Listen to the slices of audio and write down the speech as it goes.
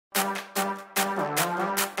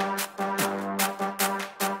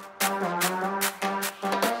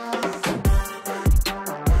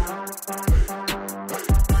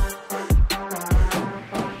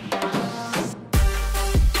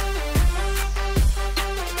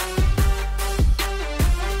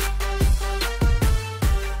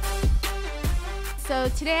So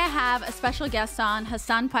today I have a special guest on,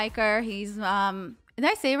 Hasan Piker. He's, did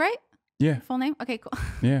I say it right? Yeah. Full name? Okay, cool.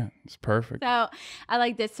 Yeah, it's perfect. So I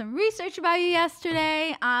did some research about you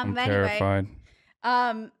yesterday. I'm but terrified.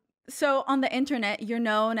 Anyway, so on the internet, you're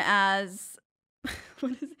known as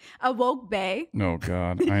what is it? A woke bae. Oh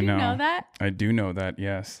God, Did I know. you know that? I do know that.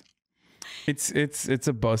 Yes, it's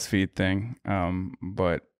a BuzzFeed thing.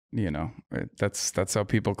 But you know, that's how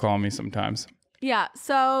people call me sometimes. Yeah.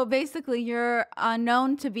 So basically, you're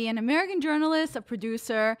known to be an American journalist, a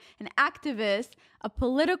producer, an activist, a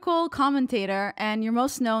political commentator, and you're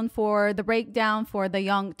most known for the breakdown for the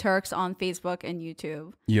Young Turks on Facebook and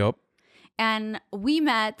YouTube. Yup. And we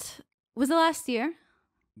met, was it last year?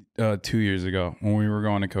 2 years ago when we were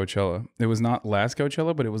going to Coachella. It was not last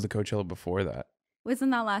Coachella, but it was the Coachella before that. Wasn't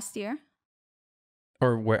that last year?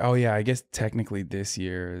 Or where? Oh yeah, I guess technically this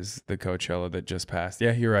year is the Coachella that just passed.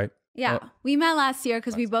 Yeah, you're right. Yeah, we met last year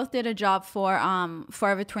because we both did a job for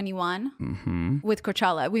Forever 21 with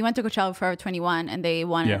Coachella. We went to Coachella with Forever 21 and they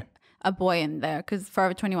wanted a boy in there because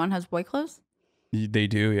Forever 21 has boy clothes. They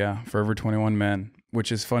do, yeah. Forever 21 men,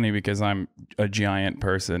 which is funny because I'm a giant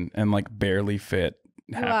person and like barely fit.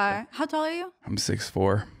 You are. How tall are you? I'm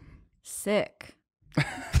 6'4". Sick.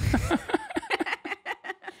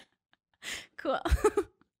 Cool.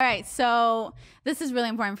 All right, so this is really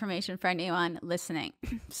important information for anyone listening.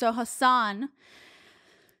 So Hasan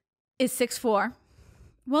is 6'4".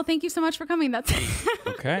 Well, thank you so much for coming. That's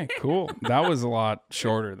okay, cool. That was a lot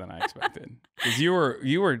shorter than I expected. Because you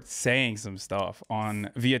were saying some stuff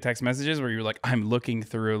via text messages where you were like, I'm looking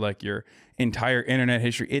through like your entire internet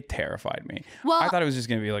history. It terrified me. Well, I thought it was just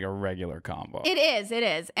gonna be like a regular combo. It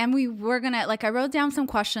is. And we were gonna I wrote down some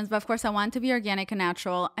questions, but of course I want it to be organic and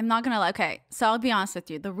natural. I'm not gonna okay, so I'll be honest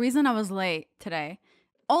with you. The reason I was late today,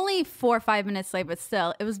 only 4 or 5 minutes late, but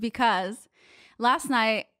still, it was because last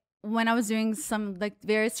night when I was doing some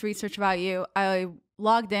various research about you, I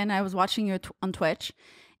logged in, I was watching you on Twitch.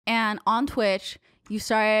 And on Twitch, you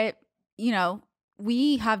started,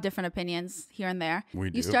 we have different opinions here and there.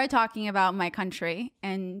 We do. You started talking about my country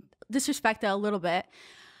and disrespect it a little bit.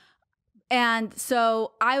 And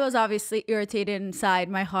so I was obviously irritated inside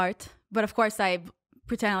my heart. But of course, I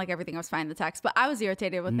pretended like everything was fine in the text. But I was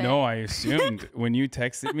irritated with it. No, I assumed when you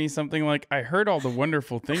texted me something like, I heard all the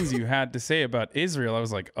wonderful things you had to say about Israel. I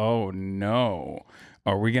was like, oh, no.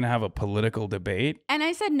 Are we going to have a political debate? And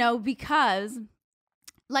I said no because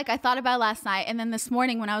I thought about it last night. And then this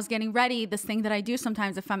morning when I was getting ready, this thing that I do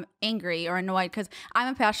sometimes if I'm angry or annoyed, because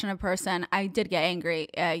I'm a passionate person, I did get angry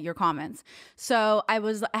at your comments. So I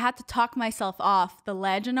had to talk myself off the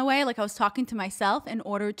ledge in a way. Like I was talking to myself in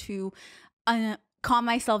order to calm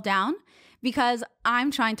myself down, because I'm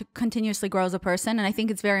trying to continuously grow as a person. And I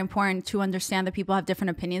think it's very important to understand that people have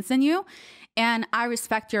different opinions than you. And I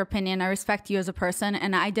respect your opinion. I respect you as a person.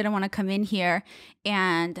 And I didn't want to come in here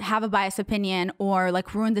and have a biased opinion or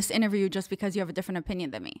ruin this interview just because you have a different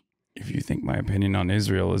opinion than me. If you think my opinion on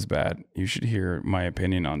Israel is bad, you should hear my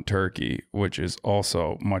opinion on Turkey, which is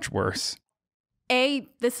also much worse.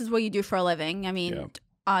 This is what you do for a living. I mean,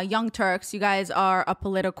 Young Turks, you guys are a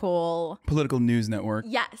political news network.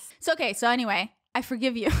 Yes. So anyway, I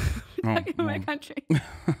forgive you talking about my country.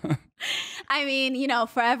 I mean,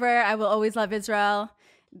 forever I will always love Israel.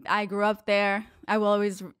 I grew up there. I will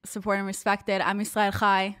always support and respect it. I'm Israel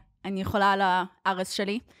Chai and יכולה לארץ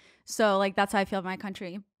שלי. So that's how I feel about my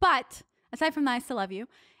country. But aside from that, I still love you.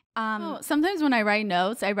 Sometimes when I write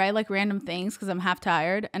notes, I write random things because I'm half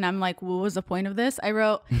tired and I'm like, what was the point of this? I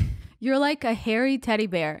wrote, you're like a hairy teddy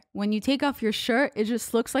bear. When you take off your shirt, it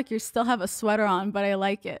just looks like you still have a sweater on, but I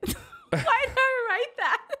like it. Why did I write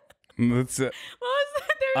that? That's it. What was that?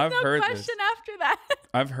 There was no question after that.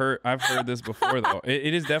 I've heard this before though.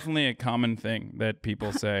 It is definitely a common thing that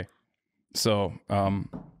people say. So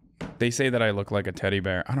they say that I look like a teddy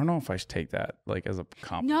bear. I don't know if I should take that as a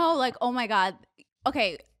compliment. No, oh my God.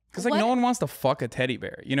 Okay. Because no one wants to fuck a teddy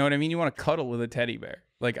bear. You know what I mean? You want to cuddle with a teddy bear.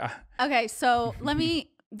 Okay, so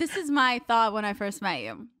this is my thought when I first met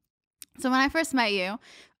you. So when I first met you,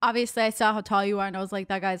 obviously I saw how tall you are and I was like,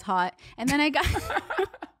 that guy's hot. And then I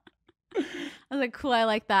was like, cool, I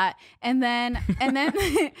like that. And then,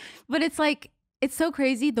 but it's it's so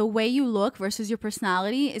crazy. The way you look versus your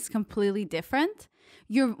personality is completely different.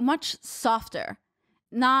 You're much softer.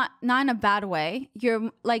 Not in a bad way.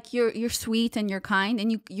 You're sweet and you're kind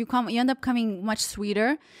and you end up coming much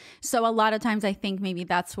sweeter. So a lot of times I think maybe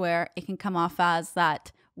that's where it can come off as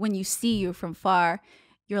that when you see you from far,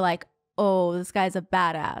 you're like, oh, this guy's a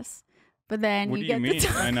badass. But then what do you mean?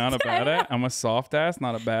 Am I not a badass? I'm a soft ass,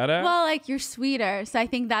 not a badass? Well, you're sweeter. So I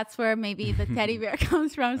think that's where maybe the teddy bear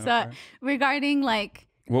comes from. Okay. So regarding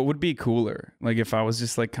What would be cooler? Like if I was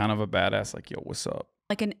just like kind of a badass, like, yo, what's up?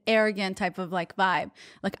 Like an arrogant type of like vibe.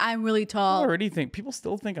 Like I'm really I tall. already think people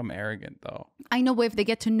still think I'm arrogant though. I know, but if they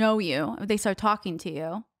get to know you, if they start talking to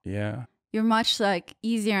you, Yeah. you're much like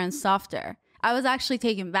easier and softer. I was actually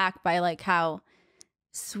taken back by like how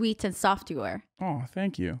sweet and soft you were. Oh,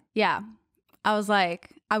 thank you. Yeah. I was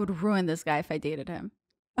like, I would ruin this guy if I dated him.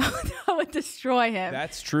 I would destroy him.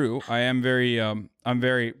 That's true. I am very I'm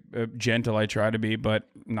very gentle. I try to be, but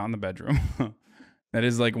not in the bedroom. That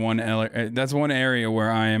is like that's one area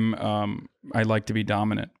where I like to be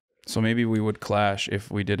dominant. So maybe we would clash if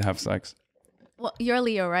we did have sex. Well, you're a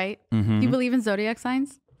Leo, right? Mm-hmm. Do you believe in zodiac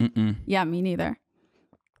signs? Mm-mm. Yeah, me neither.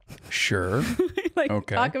 Sure. Like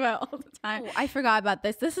Okay. talk about all the time. Oh, I forgot about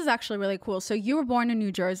this. This is actually really cool. So you were born in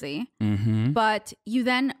New Jersey, Mm-hmm. but you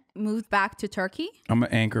then moved back to Turkey? I'm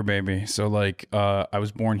an anchor baby. So like I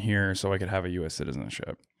was born here so I could have a US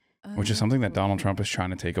citizenship, which is something that Donald Trump is trying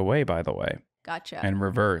to take away, by the way. Gotcha. And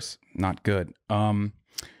reverse. Not good.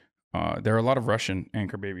 There are a lot of Russian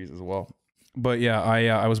anchor babies as well. But yeah,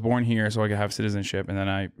 I was born here so I could have citizenship, and then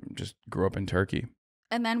I just grew up in Turkey.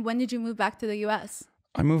 And then when did you move back to the US?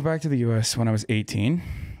 I moved back to the US when I was 18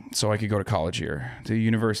 so I could go to college here, to the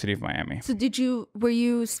University of Miami. So were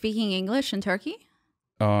you speaking English in Turkey?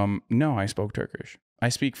 No, I spoke Turkish. I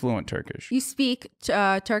speak fluent Turkish. You speak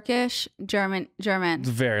Turkish, German. It's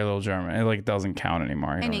very little German. It like doesn't count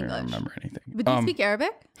anymore. I don't even English. remember anything. But do you speak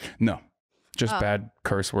Arabic? No. Just bad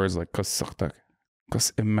curse words like "kasaktak,"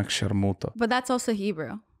 "kas emmek sharmuta." But that's also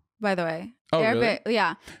Hebrew, by the way. Oh, Arabic, really?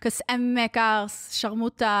 Yeah. Because emmekas,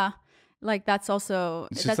 sharmuta, like that's also...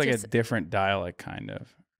 It's just like a different dialect, kind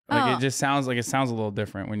of. Like it sounds a little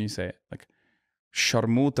different when you say it. Like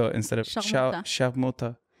sharmuta instead of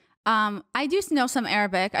sharmuta. I do know some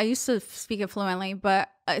Arabic. I used to speak it fluently, but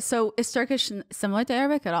so is Turkish similar to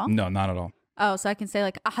Arabic at all? No, not at all. Oh, so I can say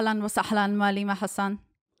like ahlan wa sahlan malima Hasan.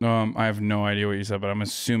 I have no idea what you said, but I'm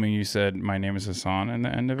assuming you said my name is Hasan in the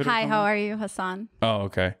end of it. Hi, how are you, Hasan? Oh,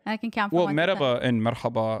 okay. And I can count from Well, 1 to 10. merhaba and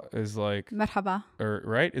marhaba is like Merhaba. or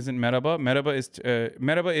right? Isn't merhaba?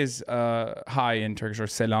 Merhaba is hi in Turkish, or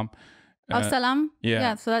selam. Salam? Yeah.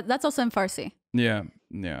 Yeah, so that's also in Farsi. Yeah,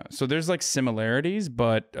 yeah. So there's like similarities,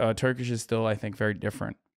 but Turkish is still, I think, very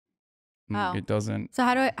different. Oh. It doesn't. So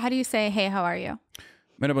how do you say, hey, how are you?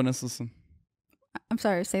 Merhaba, nasılsın? I'm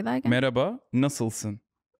sorry, say that again. Merhaba, nasılsın?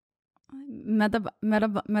 Merhaba.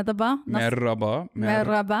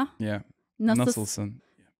 Merhaba. Yeah. Nasılsın?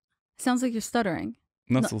 Sounds like you're stuttering.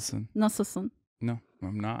 Nasılsın? Nasılsın? No,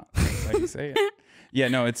 I'm not. That's how you say it. Yeah,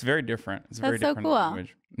 no, it's very different. It's a very That's so different cool.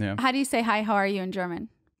 language. Yeah. How do you say hi, how are you in German?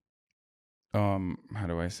 How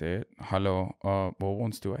do I say it? Hallo, wo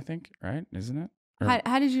wohnst du, I think, right? Isn't it? Or,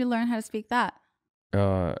 How did you learn how to speak that?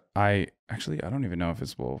 I don't even know if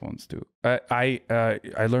it's wo wohnst du. I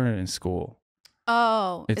learned it in school.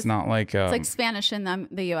 Oh, It's not like it's like Spanish in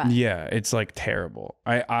the US. Yeah, it's like terrible.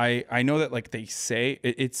 I know that like they say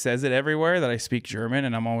it says it everywhere that I speak German,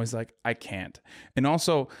 and I'm always like, I can't. And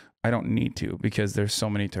also I don't need to, because there's so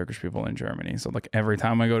many Turkish people in Germany. So like every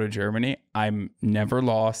time I go to Germany, I'm never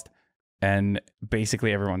lost, and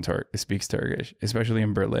basically everyone speaks Turkish, especially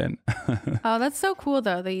in Berlin. Oh, that's so cool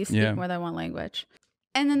though that you speak more than one language.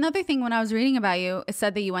 And another thing, when I was reading about you, it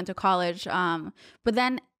said that you went to college, but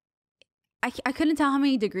then I couldn't tell how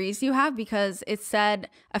many degrees you have, because it said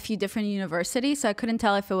a few different universities. So I couldn't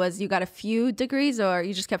tell if it was you got a few degrees or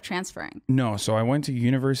you just kept transferring. No, so I went to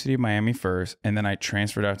University of Miami first, and then I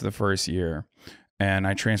transferred after the first year, and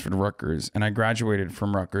I transferred to Rutgers, and I graduated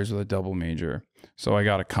from Rutgers with a double major. So I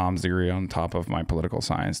got a comms degree on top of my political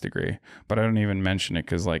science degree, but I don't even mention it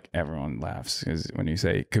because like everyone laughs when you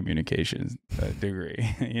say communications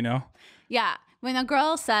degree, you know? Yeah. When a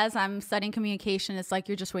girl says I'm studying communication, it's like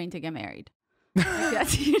you're just waiting to get married. Like,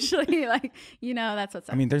 that's usually like, that's what's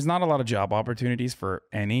up. I mean, there's not a lot of job opportunities for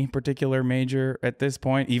any particular major at this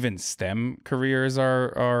point. Even STEM careers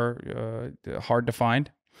are hard to find,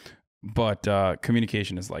 but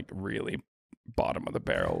communication is like really bottom of the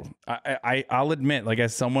barrel. I'll admit, like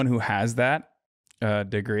as someone who has that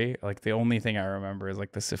degree, like the only thing I remember is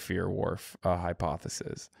like the Sapir-Whorf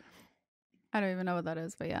hypothesis. I don't even know what that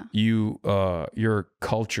is, but yeah. Your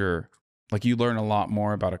culture, like you learn a lot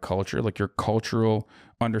more about a culture. Like your cultural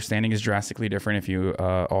understanding is drastically different if you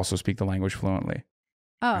also speak the language fluently.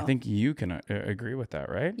 Oh, I think you can agree with that,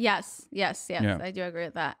 right? Yes. Yeah. I do agree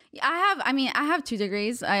with that. I have 2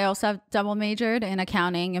 degrees. I also have double majored in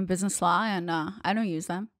accounting and business law, and I don't use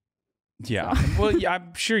them. Yeah. So. Well, yeah,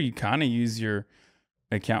 I'm sure you kind of use your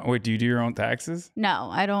account. Wait, do you do your own taxes? No,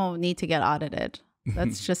 I don't need to get audited.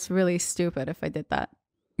 That's just really stupid if I did that.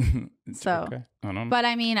 So, okay. I don't know. but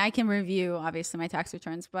I mean, I can review obviously my tax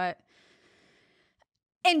returns, but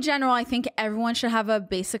in general, I think everyone should have a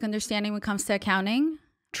basic understanding when it comes to accounting.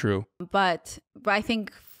 True. But I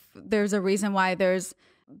think there's a reason why there's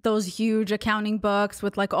those huge accounting books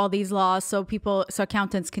with like all these laws, so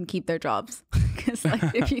accountants can keep their jobs. Because like,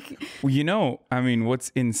 if you Well, I mean,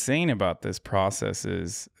 what's insane about this process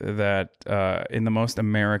is that in the most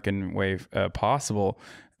American way possible,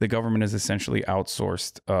 the government has essentially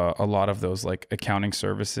outsourced a lot of those like accounting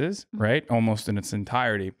services, right? Almost in its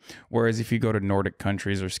entirety. Whereas if you go to Nordic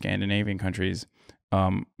countries or Scandinavian countries,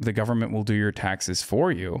 the government will do your taxes for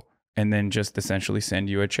you and then just essentially send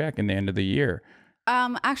you a check in the end of the year.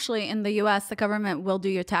 Actually, in the U.S., the government will do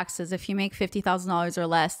your taxes. If you make $50,000 or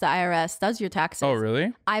less, the IRS does your taxes. Oh,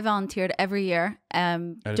 really? I volunteered every year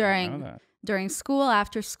during school,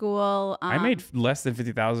 after school. I made less than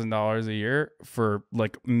 $50,000 a year for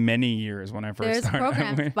like many years when I first there's started.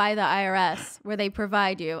 programs by the IRS where they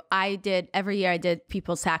provide you. Every year I did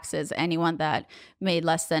people's taxes. Anyone that made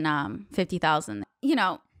less than 50,000.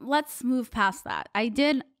 Let's move past that. The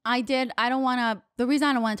reason I don't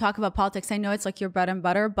want to talk about politics, I know it's like your bread and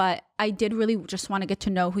butter, but I did really just want to get to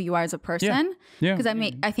know who you are as a person. Yeah. Because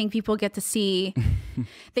I think people get to see,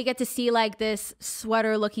 they get to see like this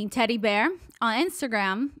sweater looking teddy bear on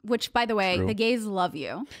Instagram, which by the way, True. the gays love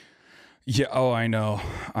you. Yeah. Oh, I know.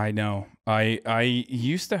 I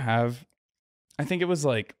used to have, I think it was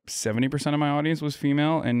like 70% of my audience was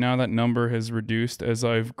female. And now that number has reduced as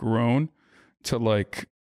I've grown to like,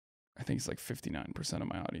 I think it's like 59% of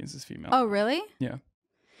my audience is female. Oh, really? Yeah.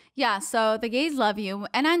 Yeah, so the gays love you.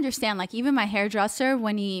 And I understand, like, even my hairdresser,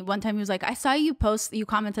 one time he was like, I saw you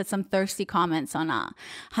commented some thirsty comments on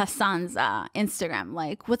Hasan's Instagram.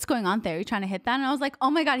 Like, what's going on there? Are you trying to hit that? And I was like, oh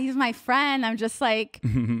my God, he's my friend. I'm just like,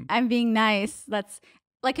 I'm being nice. That's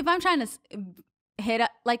like, if I'm trying to hit,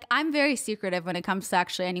 like, I'm very secretive when it comes to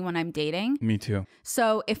actually anyone I'm dating. Me too.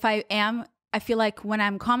 So if I feel like when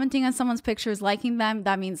I'm commenting on someone's pictures, liking them,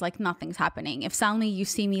 that means like nothing's happening. If suddenly you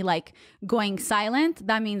see me like going silent,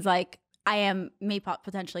 that means like may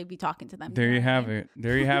potentially be talking to them. There you have it.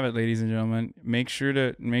 There you have it, ladies and gentlemen. Make sure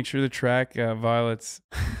to track Violet's.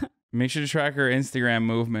 Make sure to track her Instagram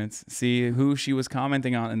movements. See who she was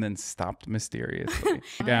commenting on, and then stopped mysteriously.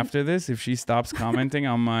 After this, if she stops commenting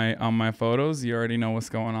on my photos, you already know what's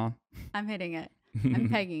going on. I'm hitting it. I'm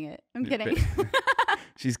pegging it. I'm kidding.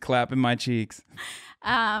 She's clapping my cheeks.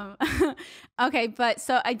 Okay, but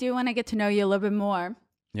so I do want to get to know you a little bit more.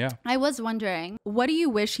 Yeah. I was wondering, what do you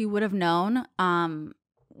wish you would have known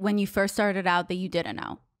when you first started out that you didn't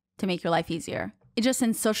know to make your life easier? Just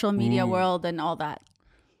in social media world and all that.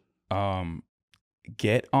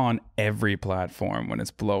 Get on every platform when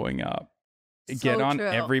it's blowing up. Get on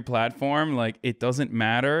every platform. Like, it doesn't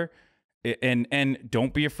matter. And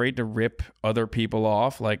don't be afraid to rip other people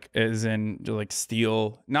off, like as in like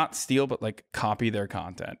not steal, but like copy their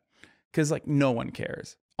content. Cause like no one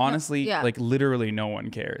cares. Honestly, like literally no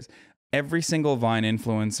one cares. Every single Vine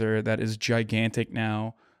influencer that is gigantic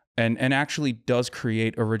now and actually does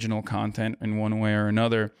create original content in one way or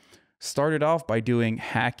another started off by doing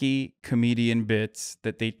hacky comedian bits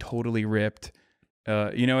that they totally ripped.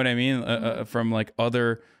 You know what I mean? From like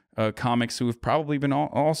other comics who have probably been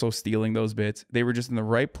also stealing those bits. They were just in the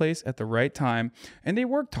right place at the right time, and they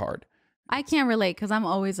worked hard. I can't relate because I'm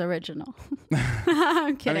always original.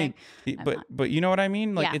 I'm kidding. I mean, but you know what I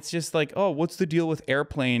mean? Like, it's just like, oh, what's the deal with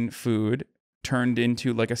airplane food turned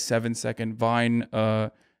into like a 7-second Vine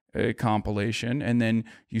compilation, and then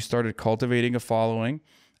you started cultivating a following,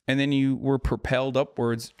 and then you were propelled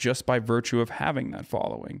upwards just by virtue of having that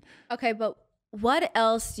following. Okay, but what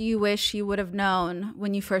else do you wish you would have known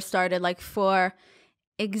when you first started? Like, for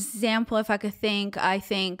example, if I could think, I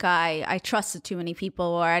think I trusted too many people,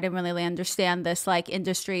 or I didn't really understand this like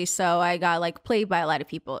industry, so I got like played by a lot of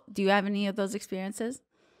people. Do you have any of those experiences?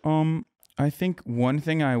 I think one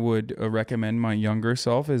thing I would recommend my younger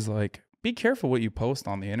self is like, be careful what you post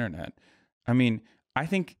on the internet. I mean, I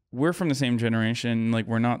think we're from the same generation. Like,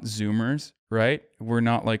 we're not Zoomers, right? We're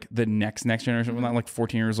not like the next generation. We're not like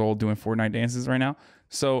 14 years old doing Fortnite dances right now.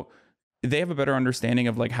 So they have a better understanding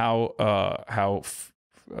of like how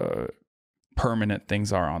permanent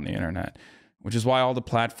things are on the internet, which is why all the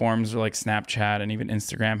platforms are like Snapchat and even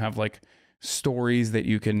Instagram have like stories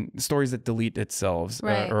that delete itself,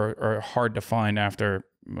 right, or are hard to find after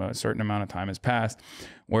a certain amount of time has passed.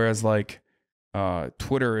 Whereas like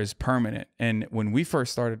Twitter is permanent. And when we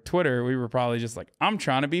first started Twitter, we were probably just like, I'm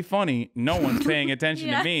trying to be funny. No one's paying attention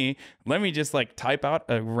to me. Let me just like type out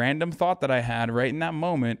a random thought that I had right in that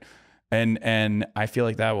moment. And I feel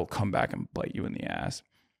like that will come back and bite you in the ass.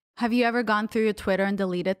 Have you ever gone through your Twitter and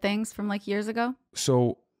deleted things from like years ago?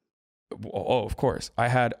 So, oh, of course. I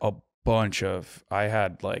had like bad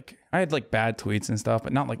tweets and stuff,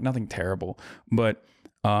 but not like nothing terrible. But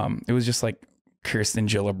it was just like Kirsten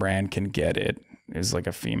Gillibrand can get it. It was like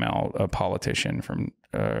a politician from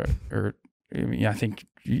I think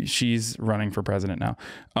she's running for president now.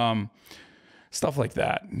 Stuff like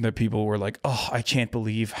that people were like, oh, I can't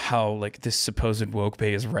believe how like this supposed woke bae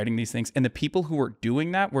is writing these things. And the people who were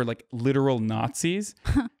doing that were like literal Nazis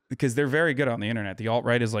because they're very good on the internet. The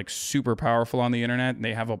alt-right is like super powerful on the internet. And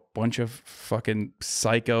they have a bunch of fucking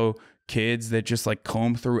psycho kids that just like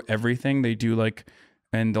comb through everything. They do like,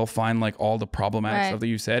 and they'll find like all the problematic stuff that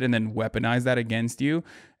you said and then weaponize that against you.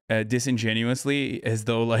 Disingenuously, as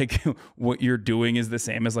though like what you're doing is the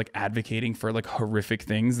same as like advocating for like horrific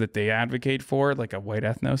things that they advocate for, like a white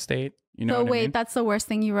ethno state. You know? So what wait, I mean? that's the worst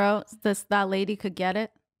thing you wrote? That lady could get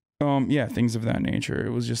it? Yeah, things of that nature. It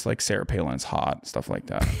was just like Sarah Palin's hot, stuff like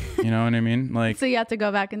that. You know what I mean? Like, so you have to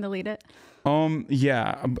go back and delete it?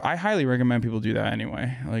 Yeah, I highly recommend people do that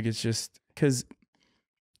anyway. Like, it's just because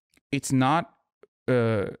it's not,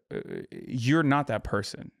 you're not that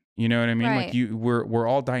person. You know what I mean? Right. Like we're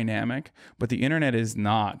all dynamic, but the internet is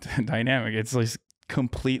not dynamic. It's like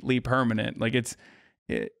completely permanent. Like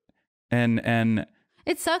and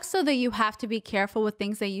it sucks so that you have to be careful with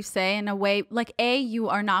things that you say in a way like you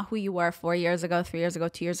are not who you were 4 years ago, 3 years ago,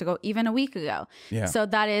 2 years ago, even a week ago. Yeah. So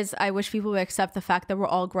that is, I wish people would accept the fact that we're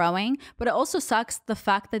all growing, but it also sucks the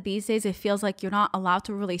fact that these days it feels like you're not allowed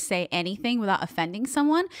to really say anything without offending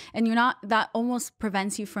someone, and that almost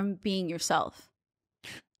prevents you from being yourself.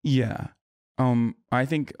 Yeah. I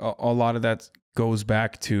think a lot of that goes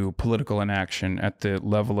back to political inaction at the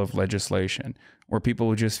level of legislation, where people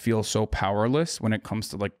would just feel so powerless when it comes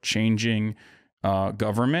to like changing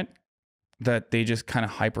government that they just kind of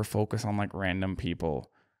hyper focus on like random people.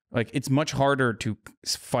 Like, it's much harder to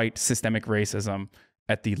fight systemic racism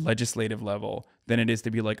at the legislative level than it is to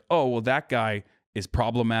be like, oh, well, that guy is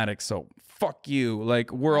problematic, so fuck you.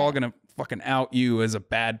 Like, we're all gonna fucking out you as a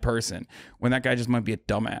bad person, when that guy just might be a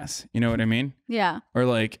dumbass. You know what I mean? Yeah. Or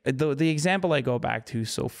like the example I go back to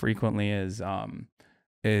so frequently is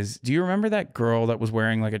do you remember that girl that was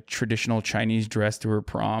wearing like a traditional Chinese dress to her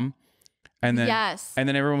prom? And then, yes. And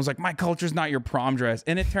then everyone was like, my culture's not your prom dress.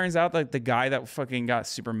 And it turns out like the guy that fucking got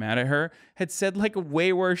super mad at her had said like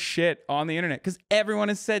way worse shit on the internet, because everyone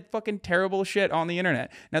has said fucking terrible shit on the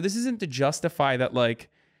internet. Now, this isn't to justify that like,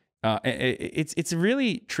 it's a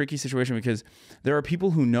really tricky situation, because there are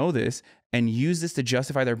people who know this and use this to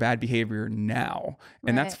justify their bad behavior now.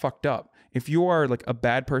 And that's fucked up. If you are like a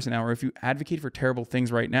bad person now, or if you advocate for terrible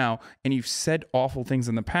things right now and you've said awful things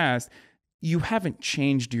in the past, you haven't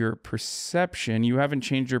changed your perception. You haven't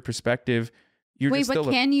changed your perspective. Wait, but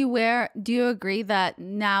do you agree that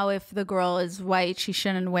now if the girl is white, she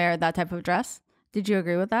shouldn't wear that type of dress? Did you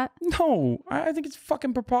agree with that? No, I think it's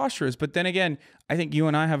fucking preposterous. But then again, I think you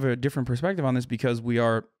and I have a different perspective on this because we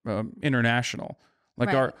are international.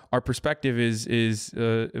 Like our perspective is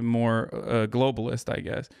more globalist, I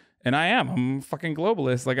guess. And I'm a fucking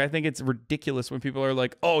globalist. Like, I think it's ridiculous when people are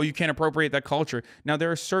like, oh, you can't appropriate that culture. Now,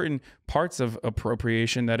 there are certain parts of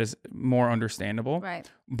appropriation that is more understandable. Right.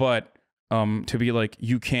 But to be like,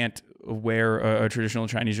 you can't wear a traditional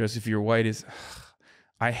Chinese dress if you're white is,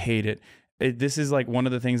 I hate it. This is like one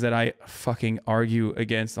of the things that I fucking argue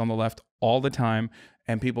against on the left all the time.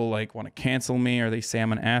 And people like want to cancel me, or they say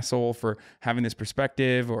I'm an asshole for having this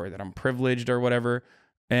perspective, or that I'm privileged or whatever.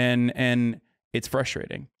 And it's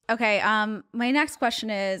frustrating. Okay. My next question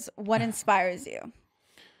is, what inspires you?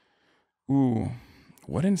 Ooh,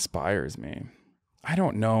 what inspires me? I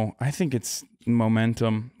don't know. I think it's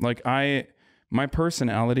momentum. Like my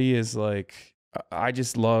personality is like, I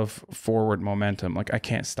just love forward momentum. Like, I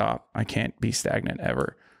can't stop. I can't be stagnant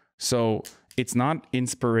ever. So it's not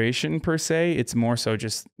inspiration per se. It's more so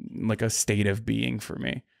just like a state of being for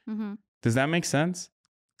me. Mm-hmm. Does that make sense?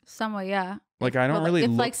 Somewhat, yeah. Like, I don't really if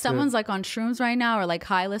look like someone's like on shrooms right now or like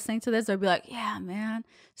high listening to this, they'll be like, yeah, man,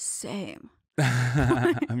 same.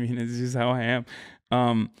 I mean, it's just how I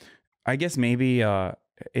am. I guess maybe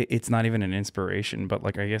it's not even an inspiration, but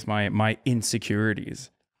like, I guess my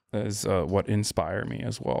insecurities is what inspire me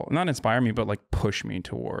as well. Not inspire me, but like push me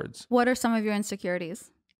towards. What are some of your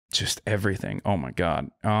insecurities? Just everything. Oh my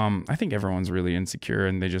God. I think everyone's really insecure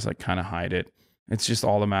and they just like kind of hide it. It's just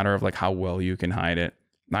all a matter of like how well you can hide it.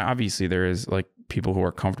 Now, obviously there is like people who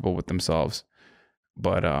are comfortable with themselves,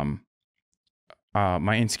 but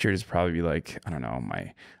my insecurities probably be like, I don't know,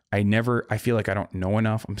 I feel like I don't know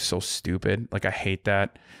enough. I'm so stupid. Like, I hate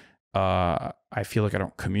that. I feel like I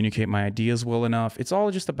don't communicate my ideas well enough. It's all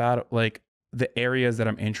just about like the areas that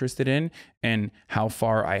I'm interested in and how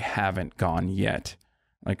far I haven't gone yet.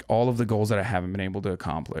 Like all of the goals that I haven't been able to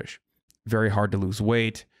accomplish. Very hard to lose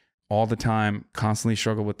weight all the time, constantly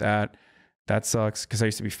struggle with that. That sucks because I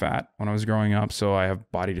used to be fat when I was growing up. So I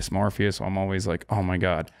have body dysmorphia. So I'm always like, oh my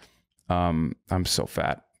God, I'm so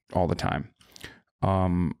fat all the time.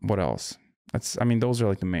 What else? Those are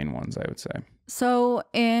like the main ones I would say. So,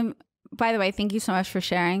 by the way, thank you so much for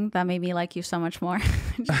sharing. That made me like you so much more.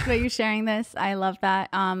 Just by you sharing this, I love that.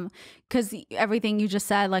 Because everything you just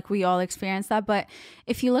said, like we all experience that. But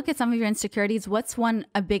if you look at some of your insecurities, what's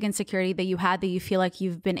a big insecurity that you had that you feel like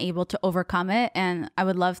you've been able to overcome it? And I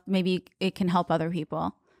would love, maybe it can help other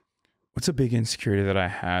people. What's a big insecurity that I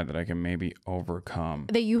had that I can maybe overcome?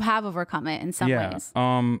 That you have overcome it in some ways.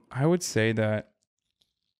 I would say that,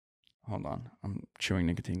 hold on, I'm chewing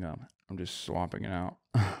nicotine gum. I'm just swapping it out.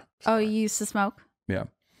 Oh, you used to smoke? Yeah.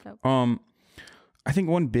 Dope. I think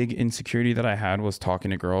one big insecurity that I had was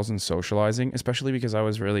talking to girls and socializing, especially because I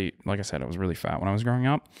was really, like I said, I was really fat when I was growing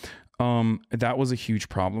up. That was a huge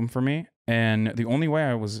problem for me. And the only way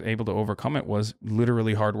I was able to overcome it was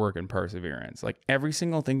literally hard work and perseverance. Like every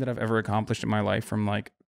single thing that I've ever accomplished in my life, from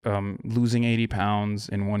like losing 80 pounds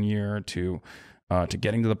in 1 year to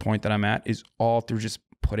getting to the point that I'm at, is all through just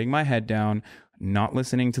putting my head down, not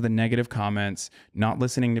listening to the negative comments, not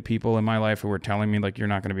listening to people in my life who were telling me like, you're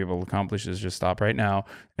not going to be able to accomplish this, just stop right now,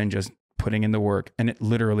 and just putting in the work. And it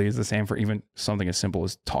literally is the same for even something as simple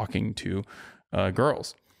as talking to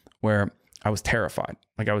girls, where I was terrified.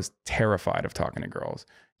 Like I was terrified of talking to girls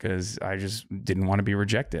because I just didn't want to be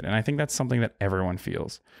rejected. And I think that's something that everyone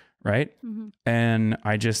feels, right? Mm-hmm. And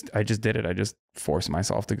I just did it. I just forced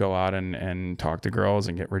myself to go out and talk to girls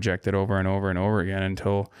and get rejected over and over and over again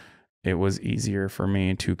until it was easier for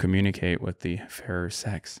me to communicate with the fairer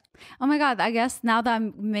sex. Oh my God. I guess now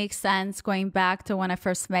that makes sense, going back to when I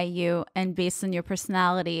first met you, and based on your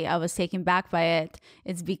personality, I was taken back by it.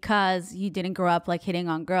 It's because you didn't grow up like hitting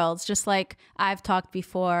on girls. Just like I've talked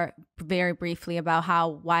before very briefly about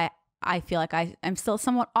why I feel like I'm still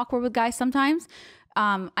somewhat awkward with guys sometimes.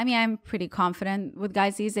 I'm pretty confident with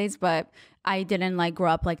guys these days, but I didn't like grow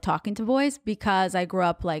up like talking to boys because I grew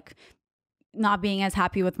up like not being as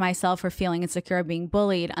happy with myself or feeling insecure, being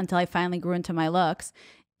bullied, until I finally grew into my looks.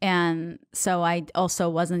 And so I also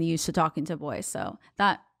wasn't used to talking to boys. So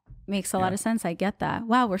that makes a lot of sense. I get that.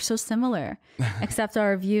 Wow, we're so similar, except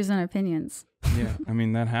our views and opinions. Yeah,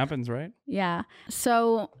 that happens, right? Yeah.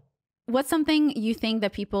 So what's something you think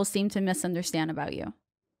that people seem to misunderstand about you?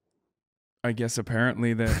 I guess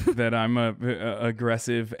apparently that I'm a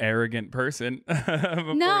aggressive, arrogant person before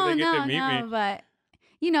they get to meet me. But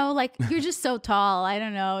like you're just so tall. I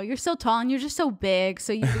don't know. You're so tall and you're just so big.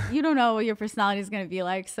 So you don't know what your personality is going to be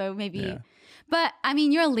like. So maybe, but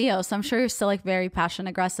you're a Leo. So I'm sure you're still like very passionate,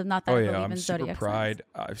 aggressive. Not that I believe in zodiac signs.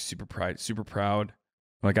 I'm super proud.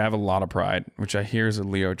 Like I have a lot of pride, which I hear is a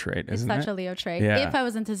Leo trait, isn't it? It's such a Leo trait. Yeah. If I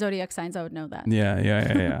was into zodiac signs, I would know that.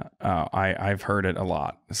 Yeah. I've heard it a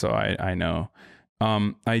lot. So I know.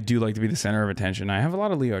 I do like to be the center of attention. I have a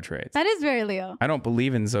lot of Leo traits. That is very Leo. I don't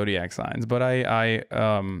believe in zodiac signs, but I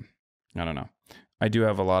don't know. I do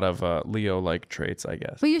have a lot of Leo-like traits, I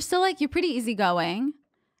guess. But you're still you're pretty easygoing.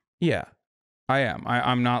 Yeah, I am.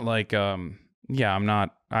 I'm not like, I'm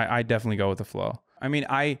not, I definitely go with the flow.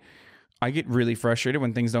 I get really frustrated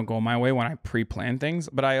when things don't go my way when I pre-plan things,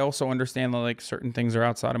 but I also understand that like certain things are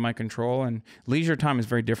outside of my control, and leisure time is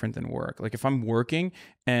very different than work. Like if I'm working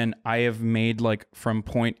and I have made like from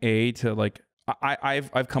point A to like,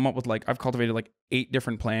 I've come up with like, I've cultivated like 8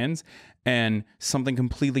 different plans, and something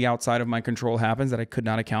completely outside of my control happens that I could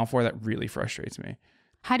not account for. That really frustrates me.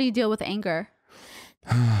 How do you deal with anger?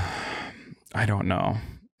 I don't know.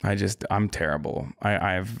 I'm terrible.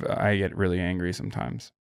 I get really angry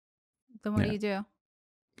sometimes. Then what do you do?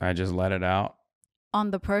 I just let it out.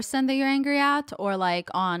 On the person that you're angry at, or like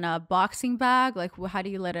on a boxing bag? Like how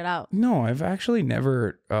do you let it out? No, I've actually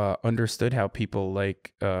never understood how people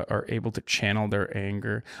like are able to channel their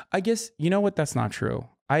anger. I guess, you know what? That's not true.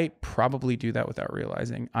 I probably do that without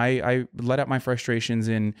realizing. I let out my frustrations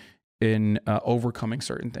in overcoming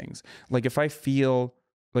certain things. Like if I feel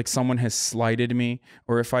like someone has slighted me,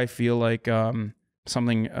 or if I feel like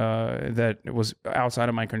something that was outside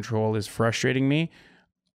of my control is frustrating me,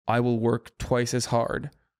 I will work twice as hard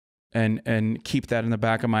and keep that in the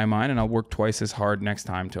back of my mind, and I'll work twice as hard next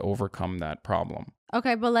time to overcome that problem.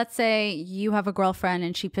 Okay, but let's say you have a girlfriend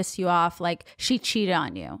and she pissed you off, like she cheated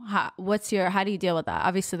on you. How do you deal with that?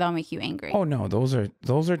 Obviously that'll make you angry. Oh no, those are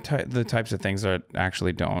the types of things that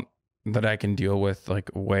I can deal with like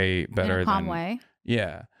way better in a calm way.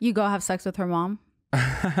 Yeah. You go have sex with her mom?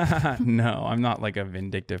 No, I'm not like a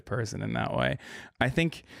vindictive person in that way. I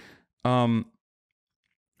think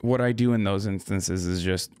what I do in those instances is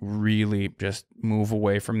just really just move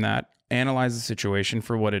away from that, analyze the situation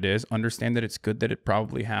for what it is, understand that it's good that it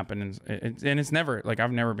probably happened, and it's never like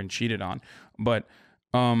I've never been cheated on, but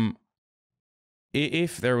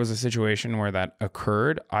if there was a situation where that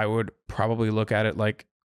occurred, I would probably look at it like,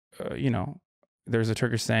 you know, there's a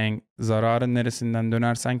Turkish saying, "Zararın neresinden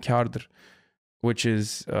dönersen kârdır," which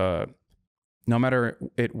is no matter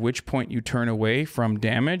at which point you turn away from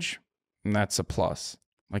damage, that's a plus.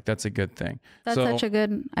 Like that's a good thing. That's such a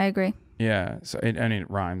good. I agree. Yeah. So it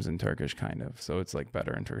rhymes in Turkish kind of. So it's like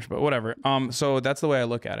better in Turkish, but whatever. So that's the way I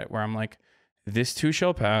look at it, where I'm like, this too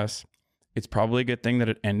shall pass. It's probably a good thing that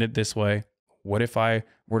it ended this way. What if I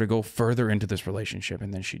were to go further into this relationship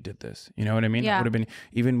and then she did this? You know what I mean? Yeah. That would have been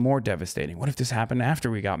even more devastating. What if this happened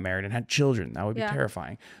after we got married and had children? That would be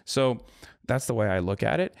terrifying. So that's the way I look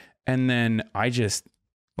at it. And then I just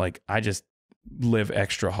live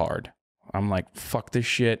extra hard. I'm like, fuck this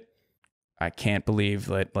shit. I can't believe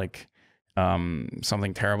that like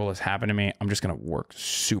something terrible has happened to me. I'm just going to work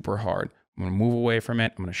super hard. I'm going to move away from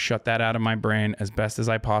it. I'm going to shut that out of my brain as best as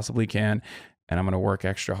I possibly can. And I'm going to work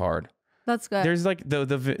extra hard. That's good. There's like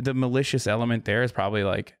the malicious element there is probably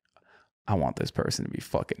like, I want this person to be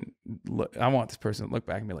I want this person to look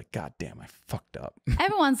back and be like, God damn, I fucked up.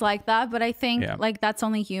 Everyone's like that, but I think like that's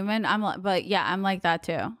only human. I'm like that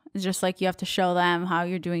too. It's just like you have to show them how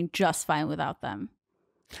you're doing just fine without them.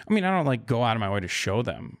 I mean, I don't like go out of my way to show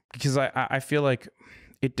them because I feel like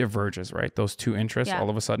it diverges, right? Those two interests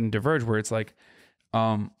all of a sudden diverge where it's like,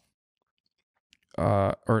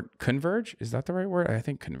 or converge, is that the right word? I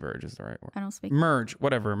think converge is the right word. I don't speak. Merge,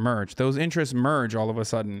 whatever, merge. Those interests merge all of a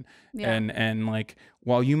sudden. Yeah. And like,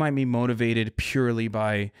 while you might be motivated purely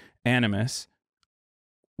by animus,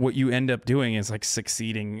 what you end up doing is like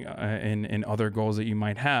succeeding in other goals that you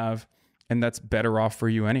might have, and that's better off for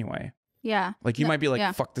you anyway. Yeah. Like you might be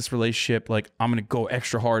like, fuck this relationship, like I'm gonna go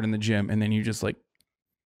extra hard in the gym, and then you just like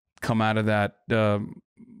come out of that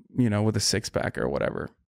you know, with a six-pack or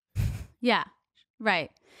whatever. Yeah.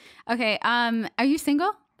 Right. Okay. Are you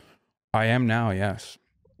single? I am now, yes.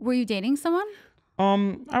 Were you dating someone?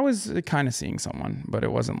 I was kind of seeing someone, but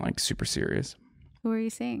it wasn't like super serious. Who were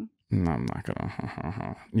you seeing? No, I'm not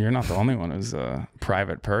gonna. You're not the only one who's a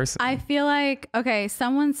private person. I feel like, okay,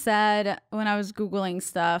 someone said when I was Googling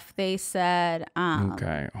stuff, they said,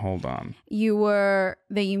 okay, hold on. You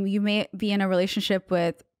may be in a relationship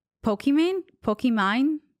with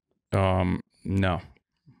Pokemon? No.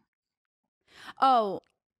 Oh,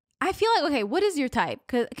 I feel like, okay, what is your type?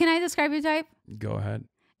 Can I describe your type? Go ahead.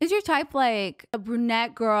 Is your type like a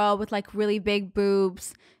brunette girl with like really big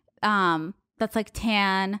boobs, that's like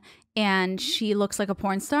tan, and she looks like a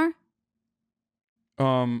porn star?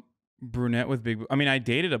 Brunette with big. I mean, I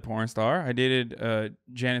dated a porn star. I dated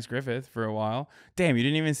Janice Griffith for a while. Damn, you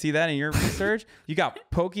didn't even see that in your research? You got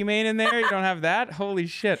Pokemon in there? You don't have that? Holy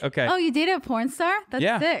shit. Okay. Oh, you dated a porn star?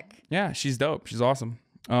 That's sick. Yeah, she's dope. She's awesome.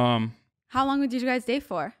 How long did you guys date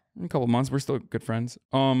for? A couple months. We're still good friends.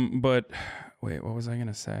 But wait, what was I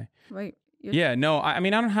gonna say? Wait. Yeah, no. I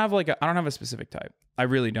mean, I don't have a specific type. I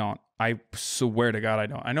really don't. I swear to God, I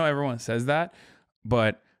don't. I know everyone says that,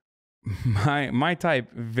 but my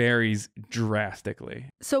type varies drastically.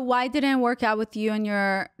 So why didn't it work out with you and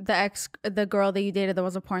the girl that you dated that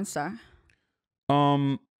was a porn star?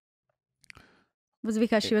 Was it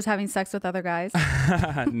because she was having sex with other guys?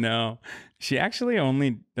 No, she actually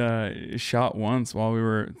only shot once while we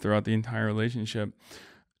were throughout the entire relationship.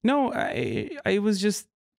 No, it was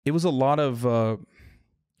a lot of work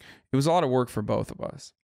for both of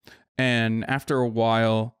us. And after a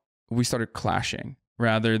while, we started clashing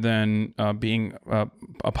rather than being a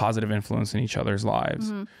positive influence in each other's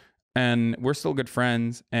lives. Mm-hmm. And we're still good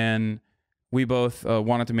friends, and we both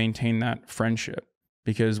wanted to maintain that friendship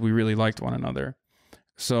because we really liked one another.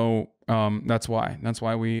 So that's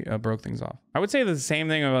why we broke things off. I would say the same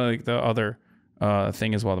thing about like the other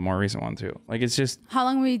thing as well, the more recent one too. Like it's just. How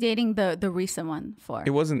long were you dating the recent one for?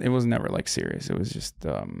 It was never like serious. It was just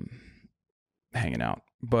hanging out.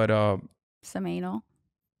 But some anal.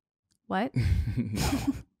 What?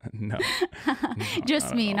 No.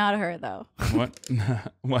 Just me, not her though.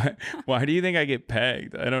 What? Why do you think I get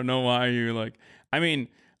pegged? I don't know why you're like. I mean,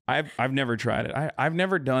 I've never tried it. I've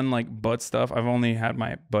never done like butt stuff. I've only had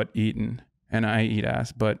my butt eaten, and I eat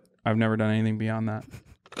ass, but I've never done anything beyond that.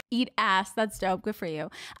 Eat ass. That's dope. Good for you.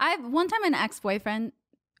 One time an ex-boyfriend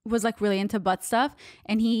was like really into butt stuff,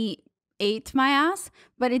 and he ate my ass,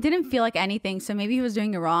 but it didn't feel like anything. So maybe he was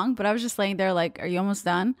doing it wrong, but I was just laying there like, are you almost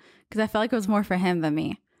done? Because I felt like it was more for him than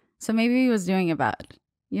me. So maybe he was doing it bad,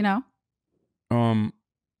 you know? Um,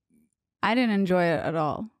 I didn't enjoy it at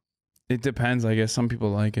all. it depends. I guess some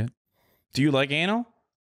people like it. Do you like anal?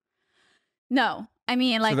 No. I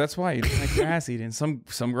mean, like, So that's why you don't like your ass eaten. Some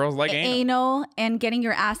girls like anal. anal and getting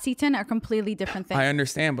your ass eaten are completely different things. I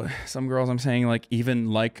understand, but some girls, I'm saying, like,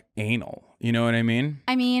 even like anal. You know what I mean?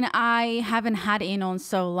 I mean, I haven't had anal in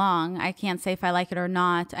so long. I can't say if I like it or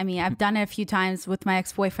not. I mean, I've done it a few times with my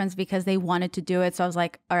ex-boyfriends because they wanted to do it. So I was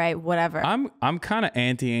like, all right, whatever. I'm kind of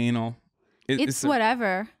anti-anal. It's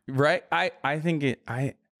whatever. Right? I think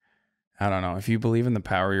I don't know. If you believe in the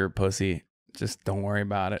power of your pussy, just don't worry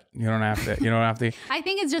about it. You don't have to. I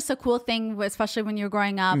think it's just a cool thing, especially when you're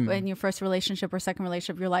growing up in your first relationship or second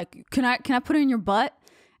relationship. You're like, can I put it in your butt?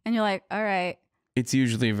 And you're like, all right. It's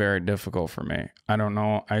usually very difficult for me. I don't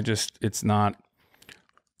know. It's not.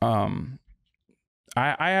 I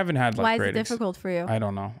haven't had like. Why is it difficult for you? I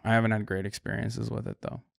don't know. I haven't had great experiences with it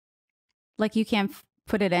though. Like you can't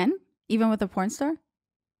put it in, even with a porn star?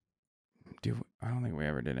 Dude, I don't think we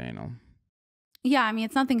ever did anal. Yeah, I mean,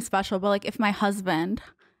 it's nothing special, but like if my husband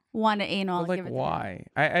wanted anal, But like, why?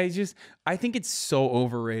 I think it's so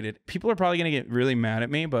overrated. People are probably gonna get really mad at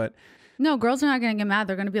me, but no, girls are not gonna get mad.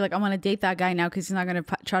 They're gonna be like, I want to date that guy now because he's not gonna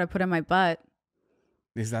try to put in my butt.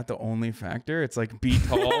 is that the only factor? It's like, be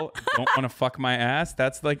tall, don't want to fuck my ass.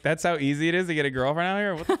 That's how easy it is to get a girlfriend out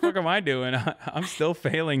here. What the fuck am I doing? I'm still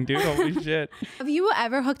failing, dude. Holy shit. Have you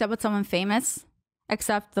ever hooked up with someone famous,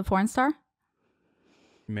 except the porn star?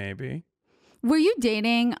 Maybe. Were you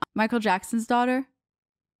dating Michael Jackson's daughter?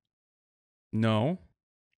 No.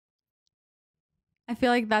 I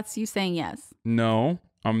feel like that's you saying yes. No,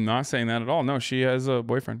 I'm not saying that at all. No, she has a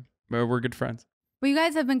boyfriend. We're good friends. Well, you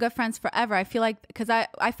guys have been good friends forever. I feel like, because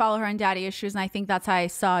I follow her on Daddy Issues, and I think that's how I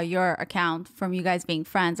saw your account from you guys being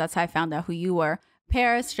friends. That's how I found out who you were.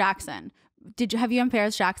 Paris Jackson. Have you and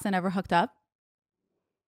Paris Jackson ever hooked up?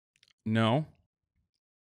 No.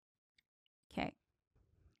 Okay.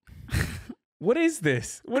 What is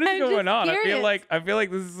this? What is I'm going just on? curious. I feel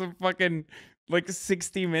like this is some fucking like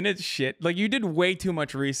 60 minutes shit. Like, you did way too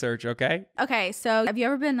much research, okay? Okay, so have you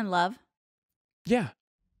ever been in love? Yeah.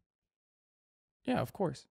 Yeah, of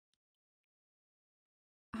course.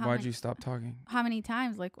 How Why'd many- you stop talking? How many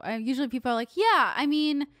times? Like, usually people are like, yeah, I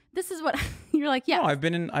mean, this is what you're like, yeah. No, I've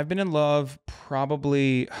been in love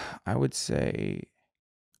probably, I would say,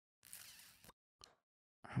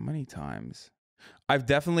 how many times? I've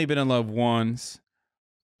definitely been in love once,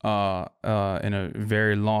 in a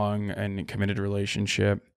very long and committed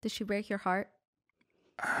relationship. Did she break your heart?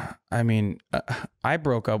 I mean, I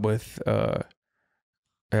broke up with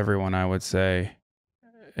everyone, I would say,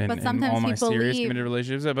 in sometimes all my people serious leave. committed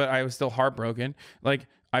relationships, but I was still heartbroken. Like,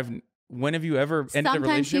 when have you ever ended a Sometimes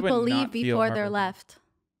relationship people and leave not feel before they're heartbroken? left.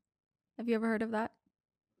 Have you ever heard of that?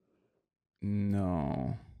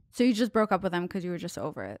 No. So you just broke up with them because you were just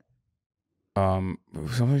over it?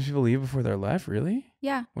 Sometimes people leave before they're left. Really?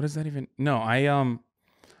 Yeah. What does that even? No, I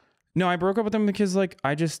broke up with them because, like,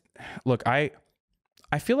 I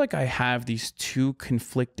feel like I have these two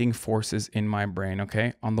conflicting forces in my brain.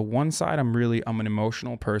 Okay, on the one side, I'm an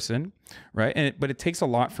emotional person, right? But it takes a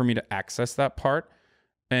lot for me to access that part.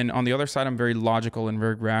 And on the other side, I'm very logical and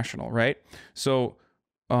very rational, right? So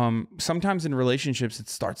sometimes in relationships, it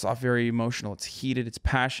starts off very emotional. It's heated, it's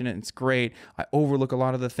passionate, it's great. I overlook a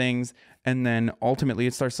lot of the things. And then ultimately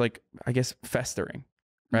it starts, like, I guess, festering,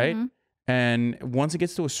 right? Mm-hmm. And once it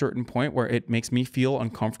gets to a certain point where it makes me feel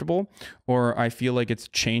uncomfortable, or I feel like it's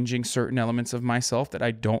changing certain elements of myself that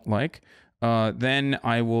I don't like, then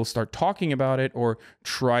I will start talking about it or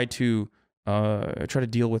try to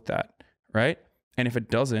deal with that, right? And if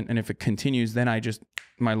it doesn't, and if it continues, then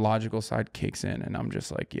my logical side kicks in, and I'm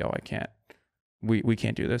just like, yo, I can't. We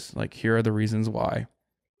can't do this. Like, here are the reasons why.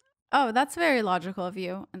 Oh, that's very logical of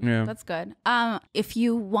you. Yeah. That's good. If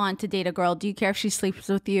you want to date a girl, do you care if she sleeps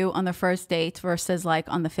with you on the first date versus like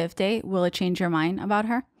on the 5th date? Will it change your mind about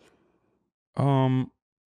her?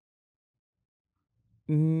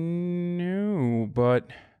 No, but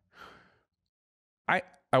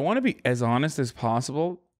I want to be as honest as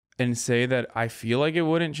possible and say that I feel like it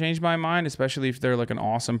wouldn't change my mind, especially if they're like an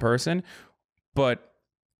awesome person. But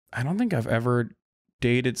I don't think I've ever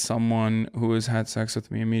dated someone who has had sex with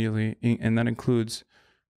me immediately, and that includes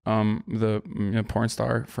the porn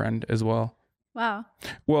star friend as well. Wow.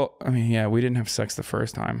 Well, I mean, yeah, we didn't have sex the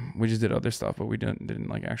first time. We just did other stuff, but we didn't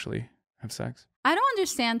like actually have sex. I don't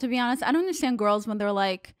understand, to be honest. I don't understand girls when they're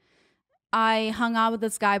like, I hung out with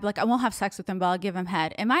this guy, but like, I won't have sex with him, but I'll give him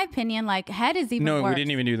head. In my opinion, like, head is even No, worse. we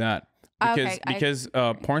didn't even do that. Because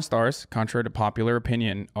porn stars, contrary to popular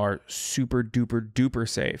opinion, are super duper duper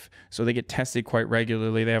safe. So they get tested quite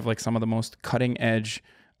regularly. They have like some of the most cutting edge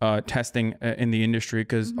testing in the industry,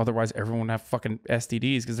 because otherwise everyone would have fucking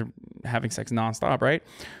STDs because they're having sex nonstop, right?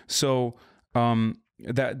 So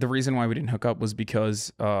that the reason why we didn't hook up was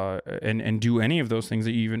because and do any of those things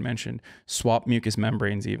that you even mentioned, swap mucous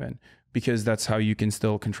membranes even, because that's how you can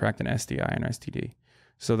still contract an STI and STD.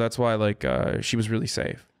 So that's why like she was really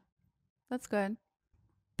safe. That's good.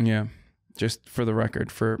 Yeah. Just for the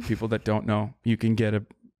record, for people that don't know, you can get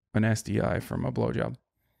an STI from a blowjob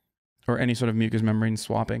or any sort of mucous membrane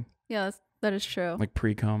swapping. Yeah, that is true. Like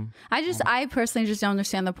pre-cum. I personally just don't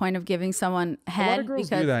understand the point of giving someone head. A lot of girls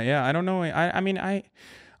do that. Yeah, I don't know. I mean, I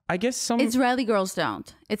guess some Israeli girls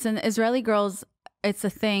don't. It's an Israeli girls. It's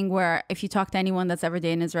a thing where if you talk to anyone that's ever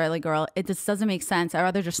dated an Israeli girl, it just doesn't make sense. I'd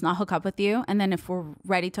rather just not hook up with you. And then if we're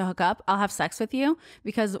ready to hook up, I'll have sex with you,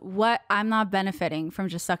 because I'm not benefiting from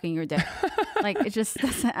just sucking your dick. Like it just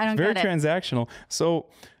doesn't, I don't get it. Very transactional. So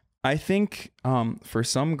I think for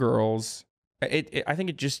some girls, I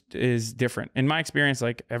think it just is different. In my experience,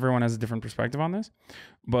 like everyone has a different perspective on this,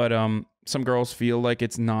 but some girls feel like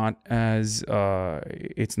it's not as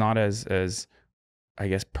I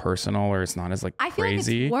guess personal, or it's not as like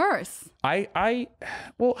crazy. I feel like it's worse.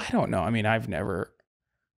 Well, I don't know. I mean, I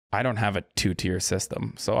don't have a 2-tier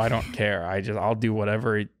system, so I don't care. I'll do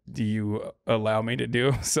whatever you allow me to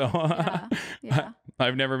do. So yeah.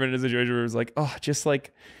 I've never been in a situation where it was like, oh, just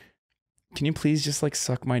like, can you please just like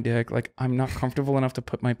suck my dick? Like, I'm not comfortable enough to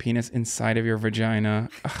put my penis inside of your vagina.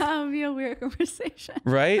 That would be a weird conversation.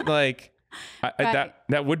 Right? Like Right.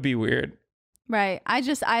 that would be weird. Right. I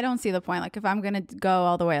don't see the point. Like if I'm going to go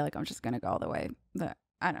all the way, like I'm just going to go all the way.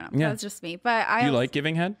 I don't know. Yeah. That's just me. But Do you like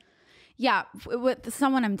giving head? Yeah. With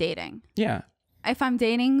someone I'm dating. Yeah. If I'm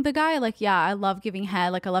dating the guy, like, yeah, I love giving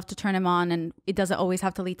head. Like I love to turn him on, and it doesn't always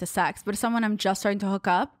have to lead to sex. But if someone I'm just starting to hook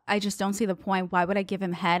up, I just don't see the point. Why would I give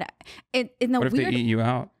him head? What if they eat you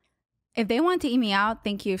out? If they want to eat me out,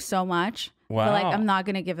 thank you so much. Wow. But like, I'm not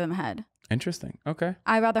going to give them head. Interesting. Okay.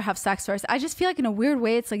 I'd rather have sex first. I just feel like in a weird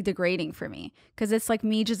way, it's like degrading for me, because it's like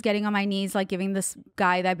me just getting on my knees, like giving this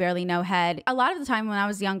guy that I barely know head. A lot of the time when I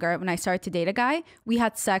was younger, when I started to date a guy, we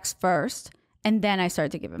had sex first and then I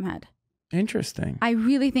started to give him head. Interesting. I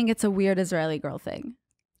really think it's a weird Israeli girl thing.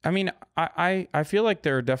 I mean, I feel like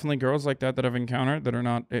there are definitely girls like that I've encountered that are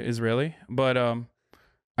not Israeli, but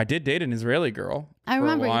I did date an Israeli girl. I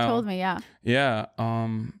remember you told me, yeah. Yeah.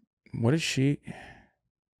 What is she?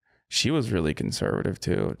 She was really conservative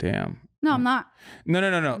too. Damn. No, I'm not.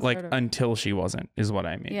 No. Like until she wasn't, is what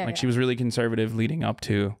I mean. Yeah, like she was really conservative leading up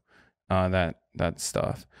to that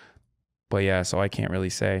stuff. But yeah, so I can't really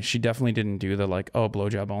say. She definitely didn't do the like, oh,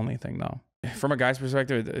 blowjob only thing though. From a guy's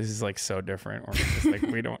perspective, this is like so different. Or just like,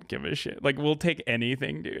 we don't give a shit. Like we'll take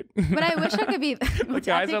anything, dude. But I wish I could be. The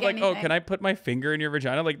guys are like, anything. Oh, can I put my finger in your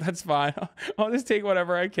vagina? Like that's fine. I'll just take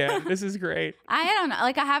whatever I can. This is great. I don't know.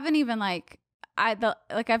 Like I haven't even like.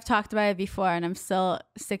 I've talked about it before, and I'm still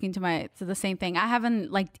sticking to the same thing. I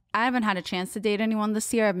haven't had a chance to date anyone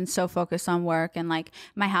this year. I've been so focused on work and like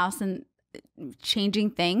my house and changing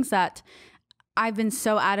things that I've been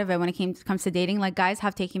so out of it when it comes to dating. Like guys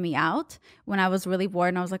have taken me out when I was really bored,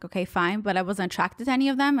 and I was like, okay, fine, but I wasn't attracted to any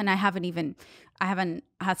of them, and I haven't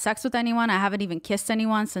had sex with anyone. I haven't even kissed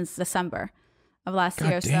anyone since December of last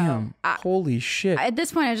year. Damn. So holy shit! At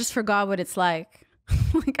this point, I just forgot what it's like.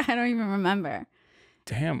 Like I don't even remember.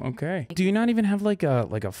 Damn. Okay. Do you not even have like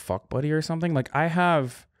a fuck buddy or something? Like I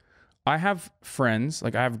have friends,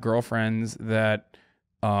 like I have girlfriends that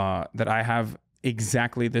I have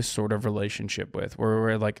exactly this sort of relationship with, where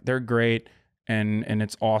we're like they're great and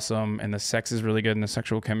it's awesome and the sex is really good and the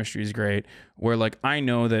sexual chemistry is great. Where like I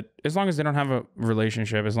know that as long as they don't have a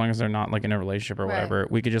relationship, as long as they're not like in a relationship or whatever,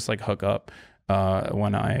 we could just like hook up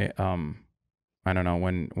when I don't know,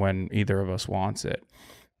 when either of us wants it.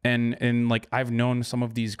 And like I've known some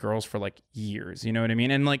of these girls for like years, you know what I mean?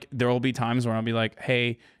 And like there will be times where I'll be like,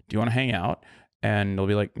 hey, do you want to hang out? And they'll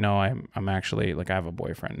be like, no, I'm actually like I have a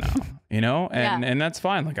boyfriend now, you know? And and that's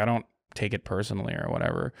fine. Like I don't take it personally or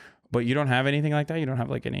whatever. But you don't have anything like that? You don't have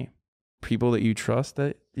like any people that you trust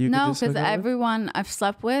that you could just because everyone I've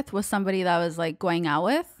slept with was somebody that I was like going out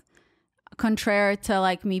with. Contrary to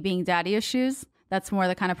like me being daddy issues. That's more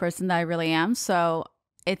the kind of person that I really am. So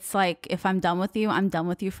it's like, if I'm done with you, I'm done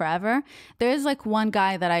with you forever. There is like one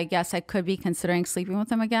guy that I guess I could be considering sleeping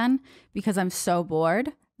with him again because I'm so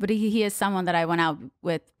bored. But he is someone that I went out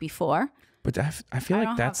with before. But I feel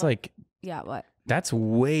like that's like, yeah, what? That's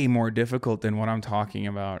way more difficult than what I'm talking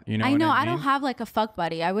about. You know I what know. I I don't mean? have like a fuck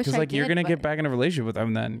buddy. I wish I Because like did. you're gonna but- get back in a relationship with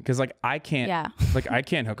them then. Because like I can't, Yeah. like I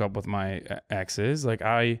can't hook up with my exes. Like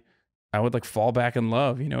I would like fall back in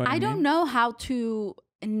love. You know what I mean? I don't know how to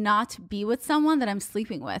not be with someone that I'm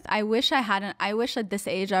sleeping with. I wish I hadn't. I wish at this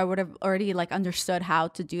age I would have already like understood how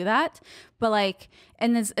to do that. But like,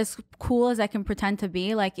 and as cool as I can pretend to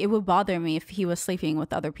be, like it would bother me if he was sleeping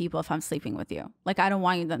with other people if I'm sleeping with you. Like I don't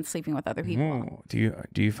want you then sleeping with other people. Ooh,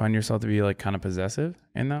 do you find yourself to be like kind of possessive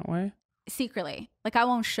in that way? Secretly. Like I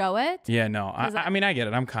won't show it. Yeah, no. I mean, I get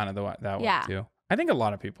it. I'm kind of that way too. I think a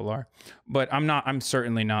lot of people are, but I'm not. I'm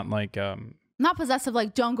certainly not like Not possessive,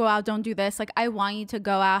 like don't go out, don't do this. Like I want you to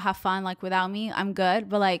go out, have fun, like without me, I'm good.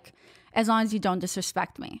 But like as long as you don't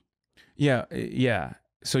disrespect me. Yeah, yeah.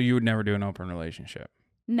 So you would never do an open relationship?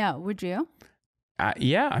 No, would you?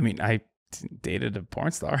 Yeah, I mean, I dated a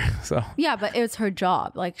porn star, so Yeah, but it was her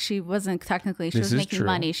job. Like she wasn't technically, she was making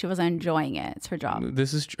money. She wasn't enjoying it. It's her job.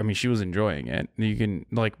 This is, I mean, she was enjoying it. You can,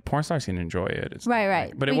 like, porn stars can enjoy it. It's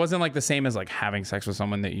right. But it wasn't like the same as like having sex with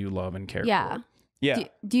someone that you love and care for. Yeah.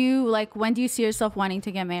 Do you like, when do you see yourself wanting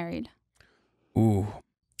to get married? Ooh,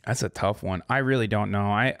 that's a tough one. I really don't know.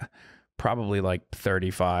 I probably like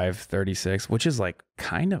 35, 36, which is like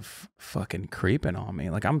kind of fucking creeping on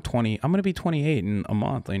me. Like I'm 20, I'm going to be 28 in a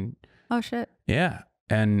month. And Oh shit. yeah.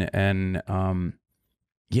 And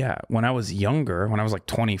yeah, when I was younger, when I was like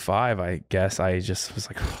 25, I guess I just was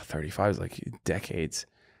like, oh, 35 is like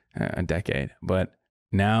a decade. But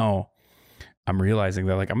now I'm realizing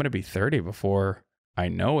that like I'm going to be 30 before I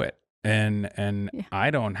know it. And yeah.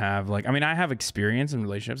 I don't have like, I mean, I have experience in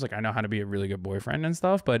relationships. Like I know how to be a really good boyfriend and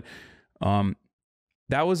stuff, but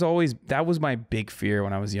that was my big fear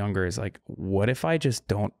when I was younger, is like, what if I just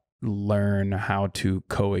don't learn how to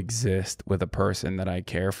coexist with a person that I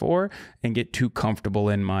care for and get too comfortable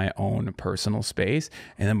in my own personal space?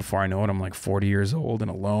 And then before I know it, I'm like 40 years old and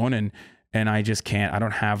alone, and I just can't, I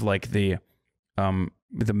don't have like the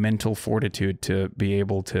mental fortitude to be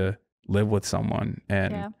able to live with someone.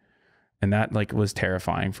 And that like was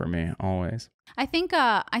terrifying for me always. I think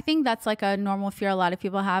that's like a normal fear a lot of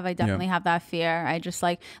people have. I definitely have that fear. I just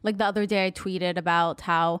like the other day I tweeted about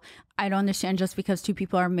how I don't understand, just because two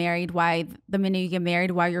people are married, why the minute you get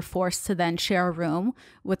married, why you're forced to then share a room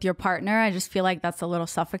with your partner. I just feel like that's a little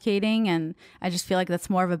suffocating, and I just feel like that's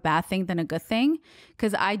more of a bad thing than a good thing,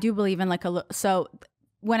 because I do believe in like so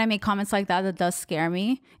when I make comments like that, that does scare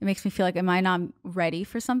me. It makes me feel like, am I not ready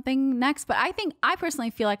for something next? But I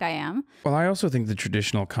personally feel like I am. Well, I also think the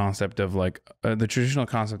traditional concept of like the traditional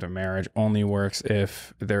concept of marriage only works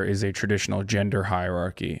if there is a traditional gender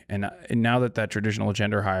hierarchy. And now that traditional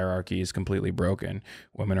gender hierarchy is completely broken,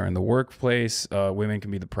 women are in the workplace. Women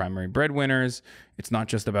can be the primary breadwinners. It's not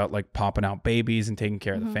just about like popping out babies and taking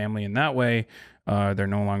care of the family in that way. They're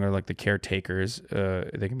no longer like the caretakers.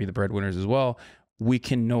 They can be the breadwinners as well. We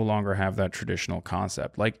can no longer have that traditional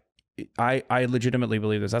concept. Like I legitimately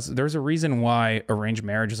believe this. There's a reason why arranged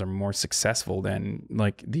marriages are more successful than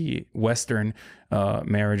like the Western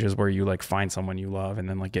marriages where you like find someone you love and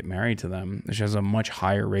then like get married to them, which has a much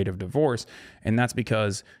higher rate of divorce. And that's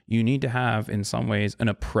because you need to have, in some ways, an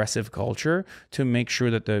oppressive culture to make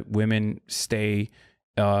sure that the women stay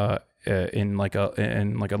in like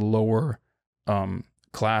a lower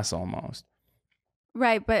class almost.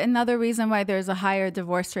 Right. But another reason why there's a higher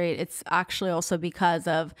divorce rate, it's actually also because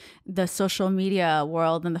of the social media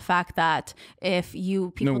world and the fact that if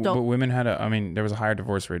people don't. But women had there was a higher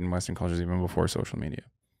divorce rate in Western cultures even before social media.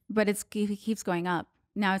 But it keeps going up.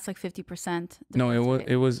 Now it's like 50%. No,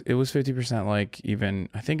 it was 50%. Like even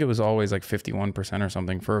I think it was always like 51% or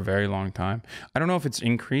something for a very long time. I don't know if it's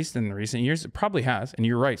increased in the recent years. It probably has, and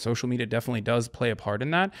you're right. Social media definitely does play a part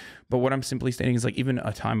in that. But what I'm simply stating is like even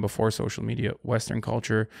a time before social media, Western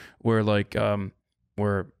culture, where like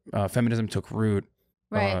where feminism took root.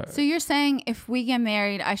 Right. So you're saying if we get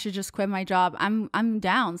married, I should just quit my job. I'm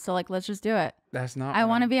down. So like, let's just do it. That's not. I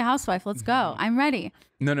want to be a housewife. Let's go. I'm ready.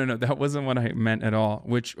 No. That wasn't what I meant at all.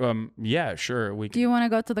 Which, yeah, sure. Do you want to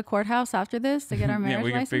go to the courthouse after this to get our marriage Yeah,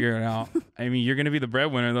 we can license? figure it out. I mean, you're gonna be the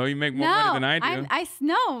breadwinner though. You make more money than I do.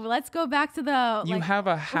 No. Let's go back to the. You have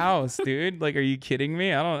a house, dude. Like, are you kidding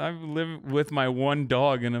me? I live with my one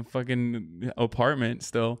dog in a fucking apartment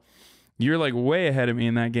still. You're like way ahead of me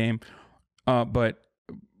in that game. But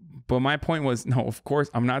my point was, no, of course,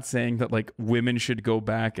 I'm not saying that like women should go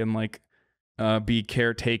back and like be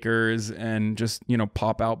caretakers and just,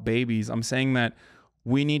 pop out babies. I'm saying that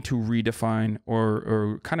we need to redefine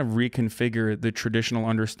or kind of reconfigure the traditional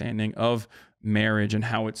understanding of marriage and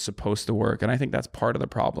how it's supposed to work. And I think that's part of the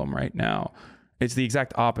problem right now It's the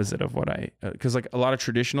exact opposite of what because like a lot of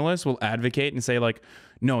traditionalists will advocate and say like,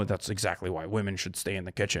 no, that's exactly why women should stay in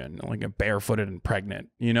the kitchen, like barefooted and pregnant,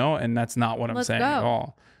 you know? And that's not what I'm saying at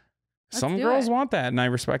all. Some girls want that, and I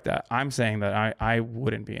respect that. I'm saying that I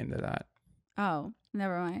wouldn't be into that. Oh,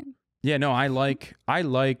 never mind. Yeah, no, I like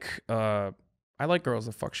girls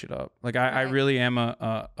that fuck shit up. Like I really am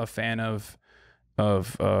a fan of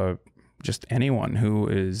just anyone who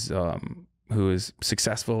is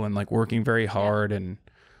successful and like working very hard, and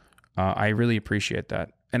I really appreciate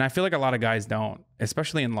that. And I feel like a lot of guys don't,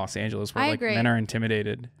 especially in Los Angeles, where like men are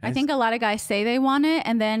intimidated. I think a lot of guys say they want it,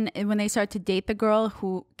 and then when they start to date the girl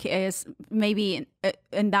who is maybe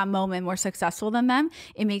in that moment more successful than them,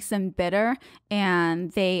 it makes them bitter,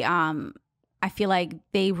 and they I feel like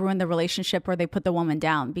they ruin the relationship, or they put the woman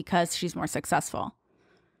down because she's more successful.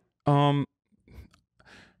 I've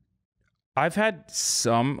had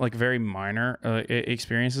some like very minor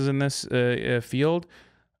experiences in this field.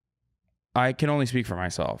 I can only speak for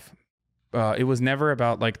myself. It was never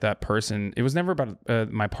about like that person. It was never about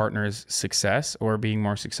my partner's success or being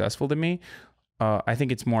more successful than me. I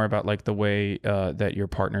think it's more about like the way that your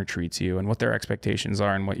partner treats you and what their expectations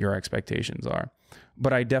are and what your expectations are.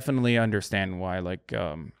 But I definitely understand why, like,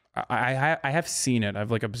 I have seen it.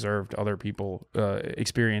 I've like observed other people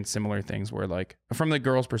experience similar things where like from the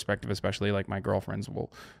girl's perspective, especially like my girlfriends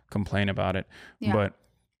will complain about it. Yeah.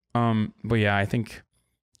 But yeah, I think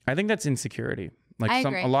that's insecurity. Like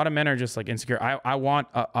a lot of men are just like insecure. I want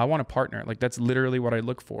a partner. Like that's literally what I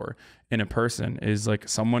look for in a person, is like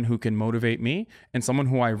someone who can motivate me and someone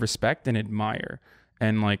who I respect and admire.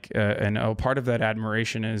 And like, and a part of that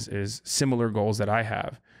admiration is similar goals that I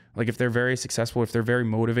have. Like if they're very successful, if they're very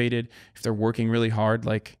motivated, if they're working really hard,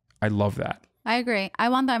 like I love that. I agree. I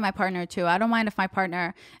want that in my partner too. I don't mind if my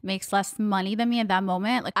partner makes less money than me at that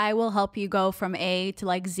moment. Like I will help you go from A to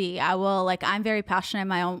like Z. I will, like, I'm very passionate in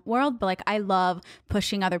my own world, but like I love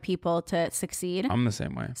pushing other people to succeed. I'm the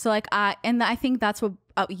same way. So like I think that's what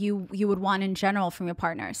you would want in general from your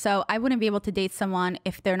partner. So I wouldn't be able to date someone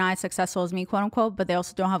if they're not as successful as me, quote unquote, but they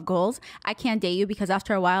also don't have goals. I can't date you because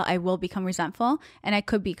after a while I will become resentful and I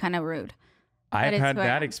could be kind of rude. I've had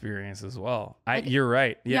that experience as well. Like, you're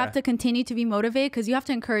right. Yeah. You have to continue to be motivated because you have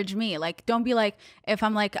to encourage me. Like, don't be like, if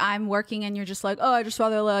I'm like, I'm working and you're just like, oh, I just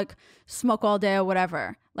rather like smoke all day or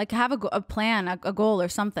whatever. Like have a plan, a goal or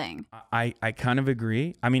something. I kind of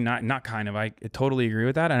agree. I mean, not kind of, I totally agree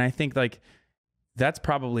with that. And I think like, that's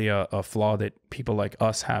probably a flaw that people like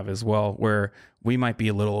us have as well, where we might be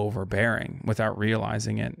a little overbearing without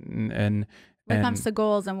realizing it. And when it comes to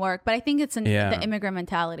goals and work. But I think it's the immigrant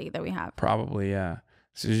mentality that we have. Probably, yeah.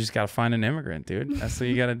 So you just got to find an immigrant, dude. That's what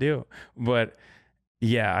you got to do. But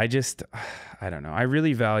yeah, I don't know. I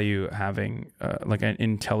really value having like an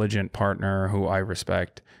intelligent partner who I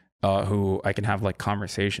respect, who I can have like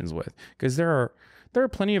conversations with. Because there are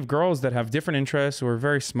plenty of girls that have different interests who are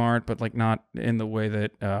very smart, but like not in the way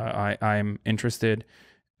that I'm interested.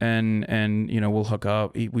 And you know, we'll hook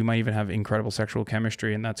up. We might even have incredible sexual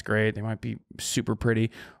chemistry, and that's great. They might be super pretty,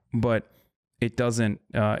 but it doesn't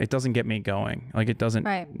get me going. Like it doesn't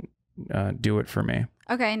do it for me.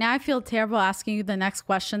 Okay, now I feel terrible asking you the next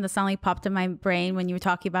question that suddenly popped in my brain when you were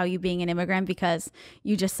talking about you being an immigrant, because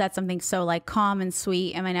you just said something so like calm and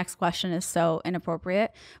sweet, and my next question is so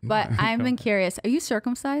inappropriate. But I've been curious. Are you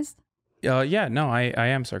circumcised? Yeah, no, I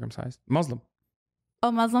am circumcised. Muslim.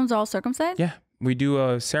 Oh, Muslims are all circumcised? Yeah. We do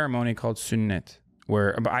a ceremony called sunnat,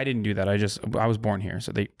 but I didn't do that. I was born here,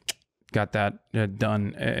 so they got that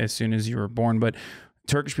done as soon as you were born. But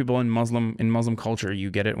Turkish people in Muslim culture, you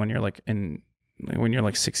get it when you're like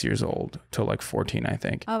 6 years old till like 14, I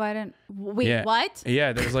think. Oh, I didn't. Wait, what?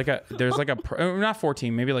 Yeah, there's like a not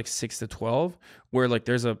 14, maybe like 6 to 12, where like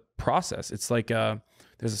there's a process. It's like there's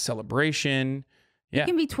a celebration. Yeah. You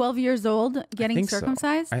can be 12 years old getting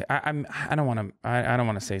circumcised. So. I don't want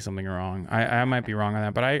to say something wrong. I might be wrong on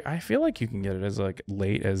that, but I feel like you can get it as like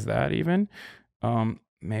late as that even.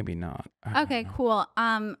 Maybe not. Okay, cool.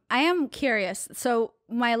 I am curious. So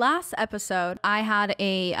my last episode, I had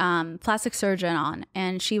a plastic surgeon on,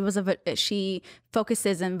 and she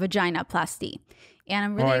focuses in vaginoplasty. And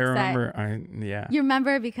I'm really excited. Remember. You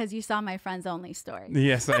remember because you saw my Friends Only story.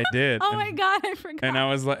 Yes, I did. Oh my God, I forgot. And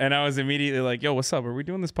I was immediately like, yo, what's up? Are we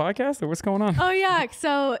doing this podcast or what's going on? Oh yeah.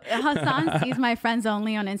 So Hasan sees my Friends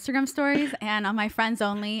Only on Instagram stories, and on my Friends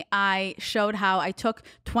Only, I showed how I took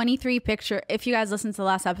 23 pictures. If you guys listened to the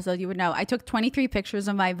last episode, you would know I took 23 pictures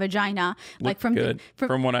of my vagina, like from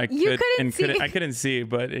what I could. I couldn't see,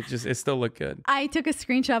 but it still looked good. I took a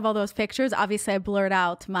screenshot of all those pictures. Obviously, I blurred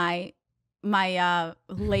out my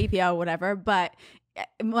labia or whatever, but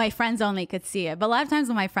my friends only could see it. But a lot of times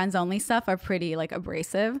when my friends only stuff are pretty like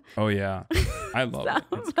abrasive. Oh yeah, I love it.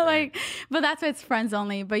 It's but like, but that's why it's friends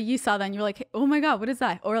only. But you saw that and you're like, oh my god, what is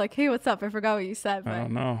that? Or like, hey, what's up? I forgot what you said. But I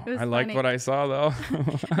don't know. I liked what I saw though.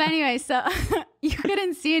 But anyway, so you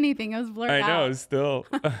couldn't see anything. It was blurred out. I know, still.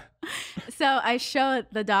 So I showed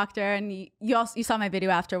the doctor, and you saw my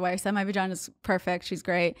video after where I said my vagina's perfect. She's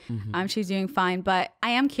great. She's doing fine. But I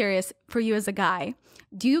am curious for you as a guy.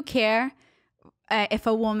 Do you care if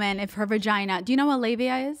her vagina? Do you know what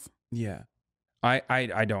labia is? Yeah,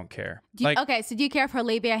 I don't care. Okay, so do you care if her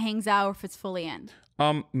labia hangs out or if it's fully in?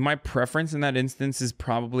 My preference in that instance is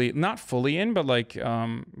probably not fully in, but like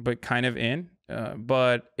but kind of in.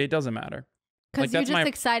 But it doesn't matter. Because you're just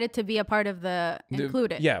excited to be a part of the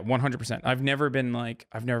included. Yeah, 100%. I've never been like,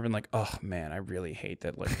 oh man, I really hate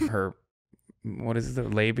that like her, what is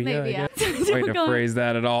it, labia? Labia. Way to phrase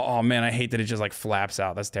that at all. Oh man, I hate that it just like flaps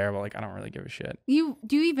out. That's terrible. Like I don't really give a shit. Do you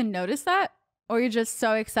even notice that? Or you're just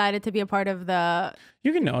so excited to be a part of the...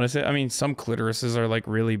 You can notice it. I mean, some clitorises are like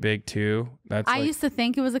really big too. I used to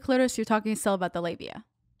think it was a clitoris. You're talking still about the labia.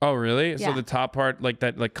 Oh, really? Yeah. So the top part, like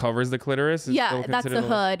that, like covers the clitoris? Yeah, that's the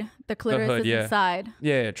hood. The clitoris is inside.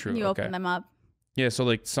 Yeah, true. And you open them up. Yeah, so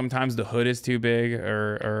like sometimes the hood is too big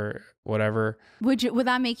or whatever. Would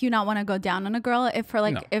that make you not want to go down on a girl if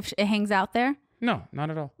if it hangs out there? No, not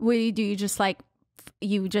at all. What do you do? You just like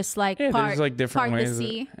there's like different ways.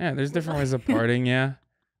 There's different ways of parting. Yeah,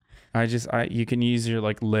 you can use your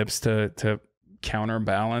like lips to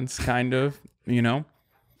counterbalance, kind of. You know.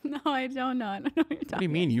 No, I don't know. I don't know what you're talking. What do you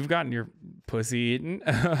mean? You've gotten your pussy eaten?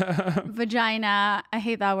 Vagina. I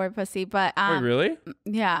hate that word, pussy. But wait, really?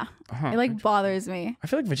 Yeah, it like bothers me. I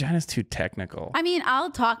feel like vagina's too technical. I mean, I'll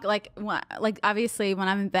talk like obviously when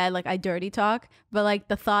I'm in bed, like I dirty talk. But like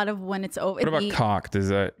the thought of when it's over. What about cock? Does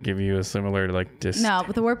that give you a similar like No,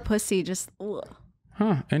 but the word pussy just. Ugh.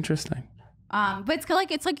 Huh? Interesting. But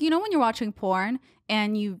it's like you know when you're watching porn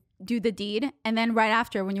and you do the deed, and then right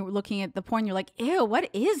after when you're looking at the porn you're like, ew, what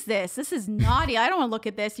is this? This is naughty. I don't want to look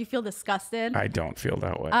at this. You feel disgusted. I don't feel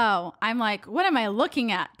that way. Oh, I'm like, what am I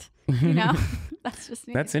looking at? You know. That's just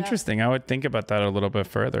me. That's interesting. I would think about that a little bit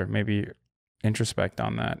further, maybe introspect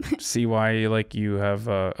on that. See why like you have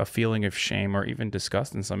a feeling of shame or even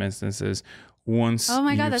disgust in some instances once. Oh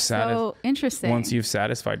my god, that's so interesting. Once you've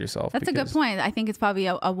satisfied yourself. That's a good point. I think it's probably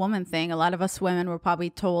a woman thing. A lot of us women were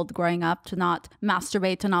probably told growing up to not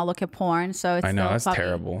masturbate, to not look at porn. So it's, I know, that's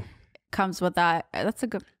terrible. Comes with that. That's a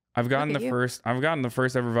good. I've gotten the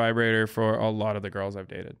first ever vibrator for a lot of the girls I've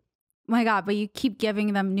dated. My god, but you keep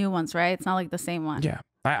giving them new ones, right? It's not like the same one. Yeah.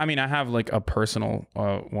 I mean, I have like a personal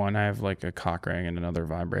one. I have like a cock ring and another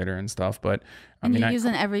vibrator and stuff. But I mean, you use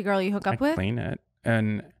in every girl you hook up with? Clean it.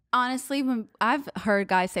 And honestly, when I've heard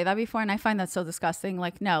guys say that before, and I find that so disgusting.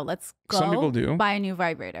 Like, no, let's go. Some people do buy a new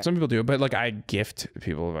vibrator. Some people do, but like I gift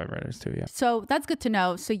people vibrators too. Yeah. So that's good to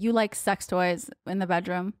know. So you like sex toys in the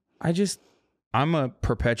bedroom? I'm a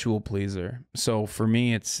perpetual pleaser. So for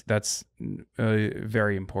me, that's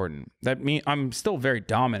very important. That means I'm still very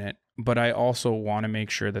dominant, but I also want to make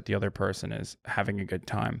sure that the other person is having a good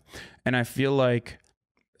time. And I feel like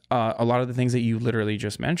a lot of the things that you literally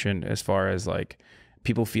just mentioned, as far as like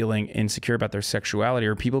people feeling insecure about their sexuality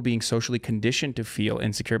or people being socially conditioned to feel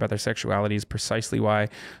insecure about their sexuality, is precisely why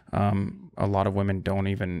a lot of women don't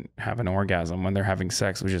even have an orgasm when they're having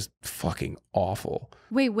sex, which is fucking awful.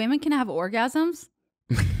 Wait, women can have orgasms?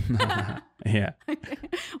 Yeah.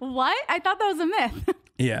 What? I thought that was a myth.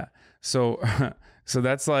 Yeah. So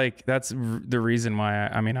that's the reason why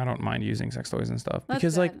I mean, I don't mind using sex toys and stuff. That's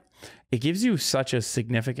because good. Like it gives you such a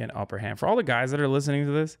significant upper hand. For all the guys that are listening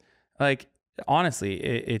to this, like honestly,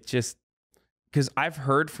 it just, because I've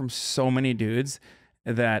heard from so many dudes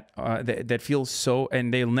that that feel so,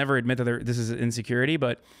 and they'll never admit that this is an insecurity,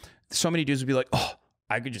 but so many dudes would be like, oh,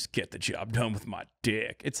 I could just get the job done with my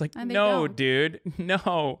dick. It's like, no, dude,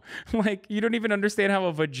 no. Like, you don't even understand how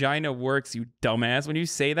a vagina works, you dumbass. When you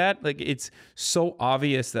say that, like, it's so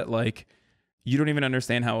obvious that, like, you don't even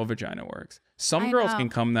understand how a vagina works. Some girls can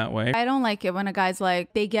come that way. I don't like it when a guy's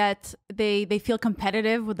like, they feel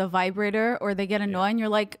competitive with the vibrator, or they get annoyed. And you're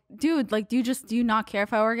like, dude, like, do you not care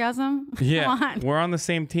if I orgasm? Yeah, come on. We're on the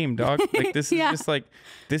same team, dog. Like, this is just like,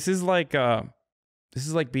 this is like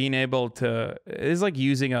being able to, it's like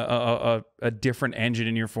using a different engine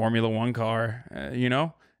in your Formula One car, you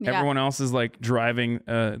know? Yeah. Everyone else is like driving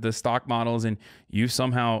the stock models, and you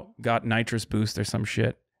somehow got nitrous boost or some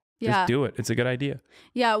shit. Yeah. Just do it. It's a good idea.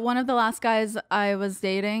 Yeah, one of the last guys I was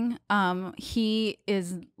dating, he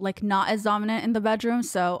is like not as dominant in the bedroom,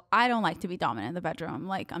 so I don't like to be dominant in the bedroom.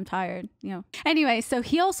 Like I'm tired, you know. Anyway, so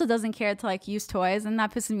he also doesn't care to like use toys, and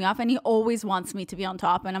that pisses me off. And he always wants me to be on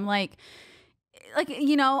top, and I'm like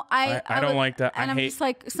you know, I don't like that. and I'm just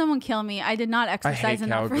like, someone kill me. I did not exercise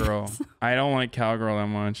enough for this. I don't like cowgirl that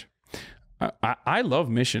much. I love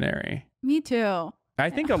missionary. Me too. I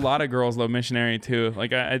think a lot of girls love missionary too.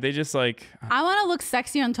 Like they just like. I want to look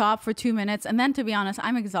sexy on top for 2 minutes, and then to be honest,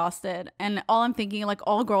 I'm exhausted, and all I'm thinking, like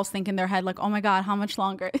all girls think in their head, like, oh my god, how much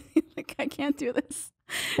longer? Like I can't do this.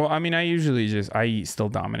 Well, I mean, I still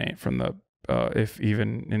dominate from the if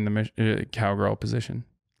even in the cowgirl position.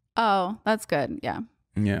 Oh, that's good. Yeah.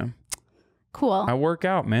 Yeah. Cool. I work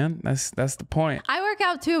out, man. That's the point. I work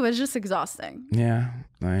out too, but it's just exhausting. Yeah,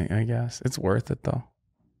 I guess it's worth it though.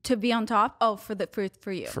 To be on top? Oh, for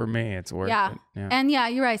you. For me, it's worth it. Yeah. And yeah,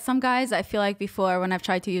 you're right. Some guys, I feel like before when I've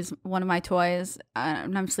tried to use one of my toys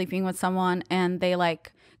and I'm sleeping with someone and they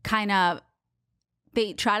like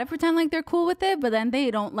they try to pretend like they're cool with it, but then they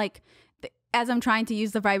don't like, as I'm trying to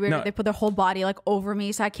use the vibrator, they put their whole body like over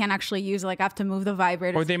me, so I can't actually use it. Like I have to move the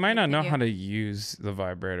vibrator. Or they might not know how to use the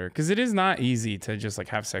vibrator, because it is not easy to just like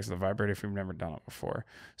have sex with a vibrator if you've never done it before.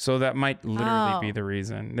 So that might literally be the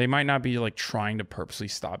reason. They might not be like trying to purposely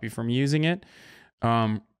stop you from using it.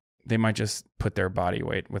 They might just put their body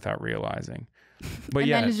weight without realizing. But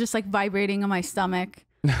and then it's just like vibrating on my stomach.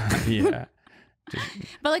 Yeah.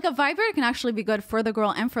 But like a vibrator can actually be good for the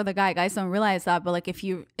girl and for the guy. Guys don't realize that, but like if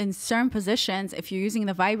you in certain positions, if you're using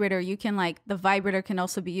the vibrator, you can like the vibrator can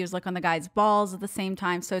also be used like on the guy's balls at the same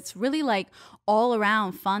time. So it's really like all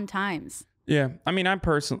around fun times. Yeah, I mean, like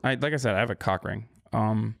I said, I have a cock ring.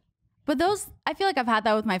 But those, I feel like I've had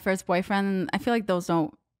that with my first boyfriend. And I feel like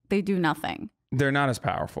they do nothing. They're not as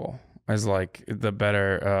powerful as like the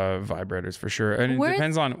better vibrators for sure, and it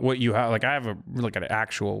depends on what you have. Like I have an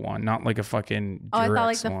actual one, not like a fucking. Oh, I thought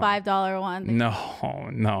like the one. $5 one. No.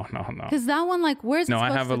 Because that one, like, where's it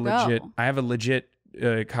supposed to go? I have a legit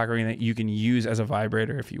cock ring that you can use as a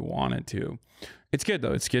vibrator if you wanted to. It's good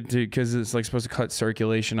though. It's good because it's like supposed to cut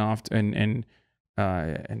circulation off and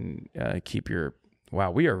keep your.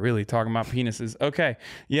 Wow, we are really talking about penises. Okay,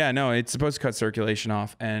 yeah, no, it's supposed to cut circulation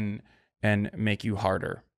off and make you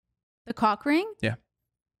harder. The cock ring? Yeah.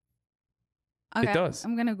 Okay. It does.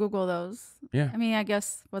 I'm going to Google those. Yeah. I mean, I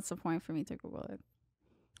guess what's the point for me to Google it?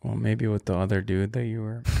 Well, maybe with the other dude that you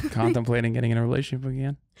were contemplating getting in a relationship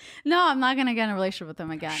again. No, I'm not going to get in a relationship with him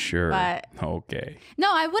again. Sure. But okay. No,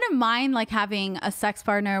 I wouldn't mind like having a sex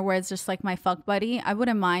partner where it's just like my fuck buddy. I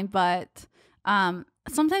wouldn't mind, but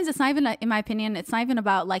sometimes it's not even, in my opinion, it's not even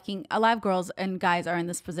about liking. A lot of girls and guys are in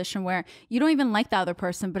this position where you don't even like the other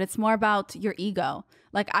person, but it's more about your ego.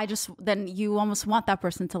 Like then you almost want that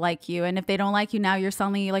person to like you. And if they don't like you now, you're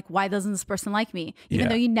suddenly like, why doesn't this person like me? Even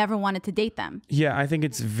though you never wanted to date them. Yeah, I think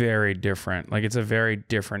it's very different. Like it's a very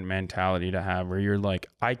different mentality to have where you're like,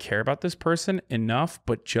 I care about this person enough,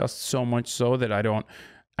 but just so much so that I don't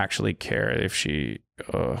actually care if she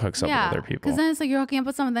hooks up with other people. Because then it's like you're hooking up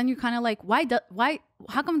with someone, then you're kind of like,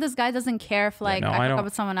 how come this guy doesn't care if like I hook up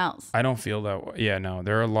with someone else? I don't feel that way. Yeah, no,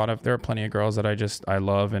 there are plenty of girls that I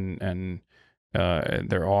love and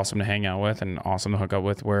they're awesome to hang out with and awesome to hook up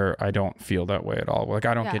with, where I don't feel that way at all. Like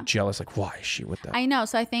I don't get jealous. Like, why is she with that? I know.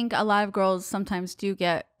 So I think a lot of girls sometimes do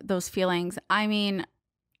get those feelings. I mean,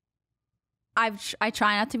 I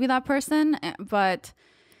try not to be that person, but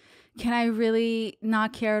can I really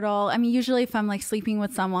not care at all? I mean, usually if I'm like sleeping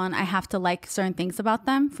with someone, I have to like certain things about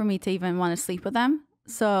them for me to even want to sleep with them.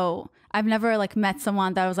 So I've never like met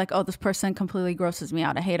someone that was like, oh, this person completely grosses me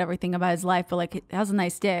out. I hate everything about his life, but like it has a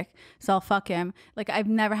nice dick, so I'll fuck him. Like I've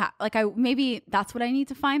never had, like maybe that's what I need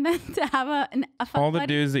to find then to have a fuck all the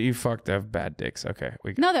buddy. dudes that you fucked have bad dicks. Okay.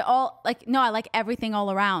 No, they're all like, no, I like everything all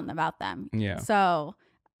around about them. Yeah. So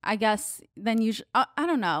I guess then I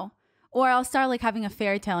don't know. Or I'll start like having a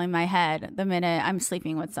fairy tale in my head the minute I'm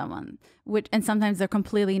sleeping with someone, and sometimes they're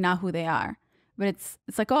completely not who they are. But it's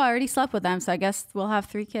like, oh, I already slept with them, so I guess we'll have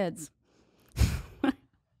 3 kids.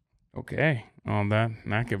 Okay. Well,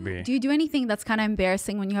 that could be. Do you do anything that's kind of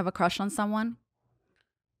embarrassing when you have a crush on someone?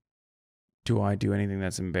 Do I do anything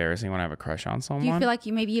that's embarrassing when I have a crush on someone? Do you feel like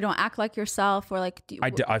maybe you don't act like yourself, or like?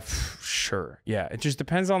 Sure. Yeah. It just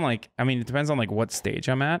depends on like. I mean, it depends on like what stage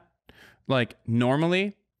I'm at. Like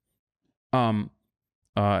normally,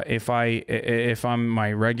 if I'm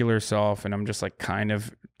my regular self and I'm just like kind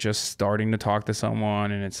of just starting to talk to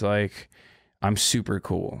someone and it's like I'm super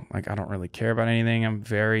cool, like I don't really care about anything, I'm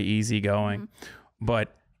very easygoing.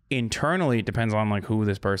 But internally it depends on like who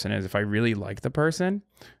this person is. If I really like the person,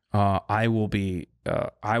 I will be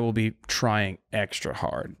I will be trying extra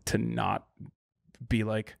hard to not be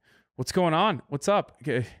like, what's going on? What's up?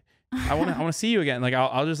 Okay. I want to see you again. Like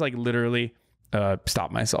I'll just like literally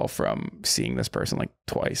stop myself from seeing this person like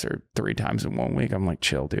twice or 3 times in 1 week. I'm like,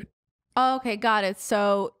 chill, dude. Oh, okay, got it.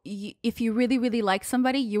 So if you really, really like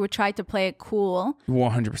somebody, you would try to play it cool.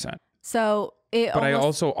 100%. So but I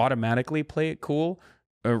also automatically play it cool,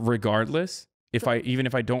 regardless. Even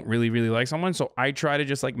if I don't really, really like someone, so I try to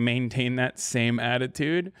just like maintain that same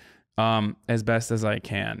attitude, as best as I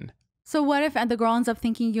can. So what if the girl ends up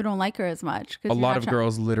thinking you don't like her as much? A lot of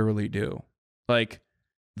girls literally do. Like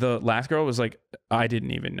the last girl was like, I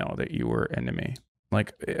didn't even know that you were into me.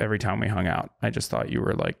 Like every time we hung out, I just thought you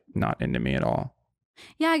were like not into me at all.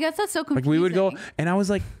 Yeah, I guess that's so confusing. Like we would go, and I was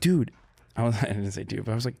like, dude, I didn't say dude,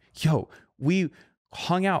 but I was like, yo, we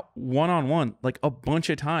hung out one-on-one like a bunch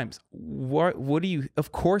of times. What do you,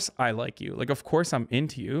 of course I like you. Like, of course I'm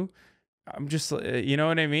into you. I'm just, you know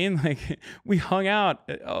what I mean? Like we hung out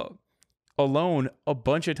alone a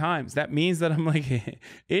bunch of times. That means that I'm like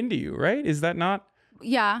into you, right? Is that not?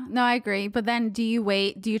 Yeah, no, I agree. But then do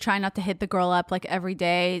you try not to hit the girl up like every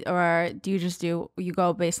day, or do you just you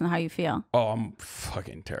go based on how you feel? Oh, I'm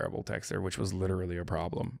fucking terrible texter, which was literally a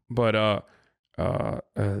problem. But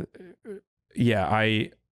yeah, I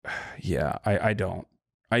don't.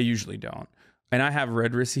 I usually don't. And I have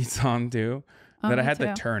read receipts on too that I had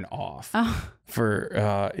to turn off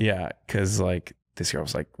for cuz like this girl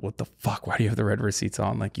was like, what the fuck? Why do you have the read receipts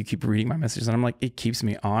on? Like you keep reading my messages. And I'm like, it keeps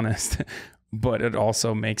me honest. But it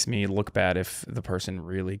also makes me look bad if the person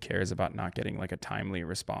really cares about not getting like a timely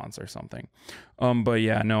response or something. But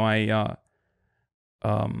yeah, no,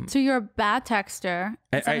 so you're a bad texter.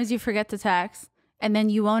 Sometimes you forget to text, and then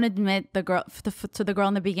you won't admit to the girl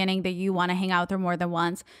in the beginning that you want to hang out with her more than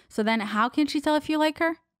once. So then how can she tell if you like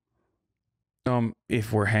her?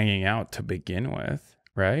 If we're hanging out to begin with,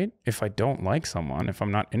 right? If I don't like someone, if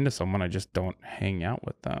I'm not into someone, I just don't hang out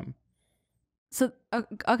with them. So, okay.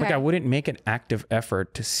 Like I wouldn't make an active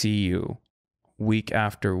effort to see you week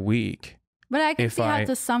after week. But I can see how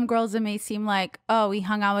to some girls it may seem like, oh, he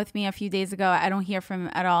hung out with me a few days ago. I don't hear from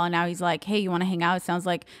him at all. And now he's like, hey, you want to hang out? It sounds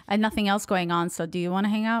like I had nothing else going on. So do you want to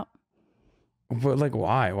hang out? But like,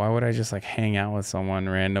 why? Why would I just like hang out with someone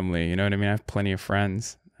randomly? You know what I mean? I have plenty of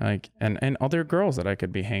friends like and other girls that I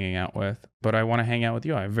could be hanging out with. But I want to hang out with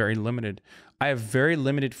you. I have very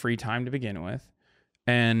limited free time to begin with.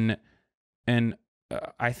 And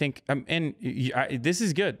I think, this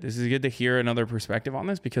is good. This is good to hear another perspective on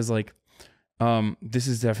this because like, this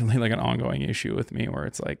is definitely like an ongoing issue with me where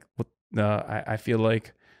it's like, I feel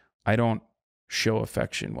like I don't show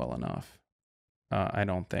affection well enough. I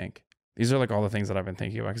don't think these are like all the things that I've been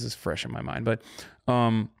thinking about because it's fresh in my mind. But,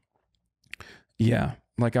 yeah,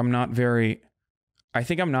 like I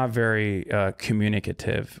think I'm not very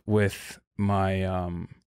communicative with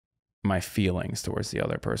my feelings towards the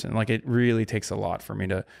other person. Like it really takes a lot for me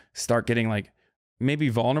to start getting like maybe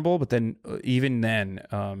vulnerable, but then even then,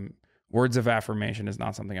 words of affirmation is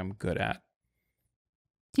not something I'm good at.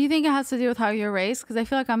 Do you think it has to do with how you're raised? Because I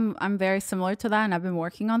feel like I'm very similar to that, and I've been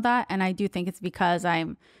working on that, and I do think it's because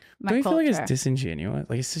I'm my Don't you culture. feel like it's disingenuous?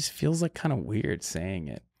 Like it just feels like kind of weird saying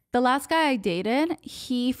it. The last guy I dated,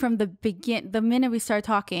 he from the minute we started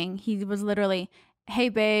talking, he was literally, hey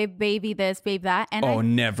babe, baby this, babe that.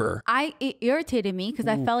 And never. It irritated me because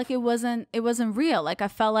I felt like it wasn't real. Like I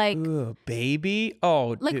felt like baby.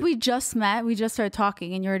 Oh, like dude. we just met, we just started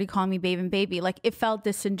talking, and you're already calling me babe and baby. Like it felt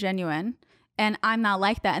disingenuous. And I'm not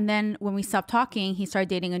like that. And then when we stopped talking, he started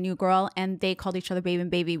dating a new girl, and they called each other babe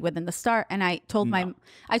and baby within the start. And I told my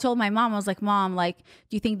mom, I was like, Mom, like,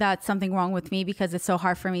 do you think that's something wrong with me because it's so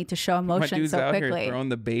hard for me to show emotion so out quickly? Here throwing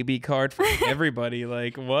the baby card for everybody.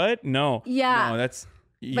 Like what? No. Yeah. No, that's.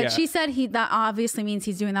 Yeah. But she said that obviously means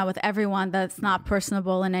he's doing that with everyone. That's not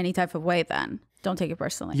personable in any type of way. Then don't take it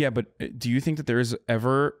personally. Yeah, but do you think that there is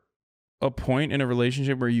ever a point in a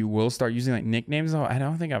relationship where you will start using like nicknames? Oh, I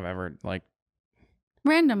don't think I've ever like.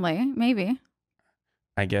 Randomly, maybe.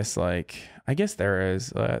 I guess there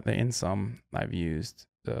is in some I've used,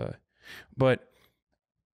 but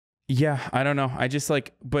yeah, I don't know. I just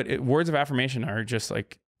like, but words of affirmation are just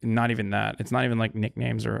like not even that. It's not even like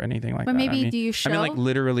nicknames or anything like that. But maybe do you show? I mean, like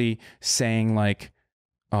literally saying like,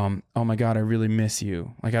 oh my God, I really miss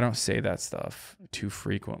you. Like I don't say that stuff too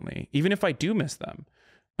frequently, even if I do miss them.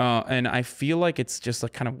 And I feel like it's just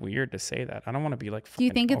like kind of weird to say that. I don't want to be like. Do you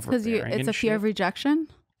think it's because it's a fear of rejection?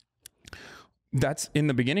 That's in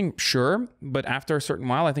the beginning, sure, but after a certain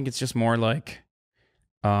while, I think it's just more like,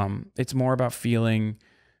 it's more about feeling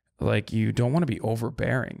like you don't want to be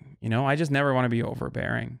overbearing. You know, I just never want to be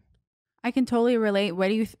overbearing. I can totally relate. Where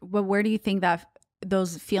do you think that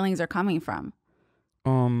those feelings are coming from?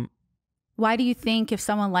 Um, Why do you think if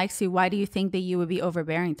someone likes you, why do you think that you would be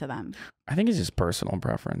overbearing to them? I think it's just personal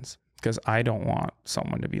preference because I don't want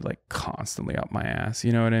someone to be like constantly up my ass.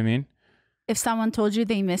 You know what I mean? If someone told you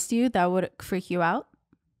they missed you, that would freak you out?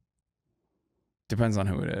 Depends on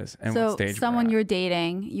who it is and what So stage. someone we're at. you're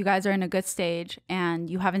dating, you guys are in a good stage and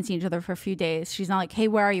you haven't seen each other for a few days. She's not like, hey,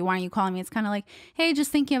 where are you? Why aren't you calling me? It's kind of like, hey,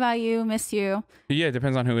 just thinking about you, miss you. Yeah, it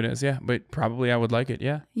depends on who it is. Yeah, but probably I would like it.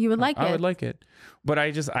 Yeah, You would like I it. would like it. But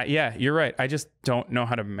yeah, you're right. I just don't know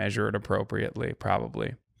how to measure it appropriately.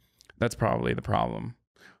 Probably that's probably the problem,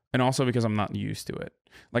 and also because I'm not used to it.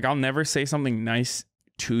 Like I'll never say something nice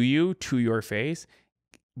to you to your face,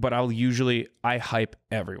 but I hype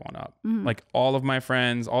everyone up. Mhm. Like all of my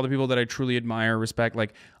friends, all the people that I truly admire, respect,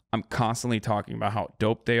 like I'm constantly talking about how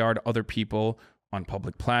dope they are to other people on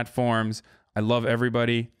public platforms. I love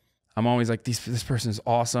everybody. I'm always like, this person is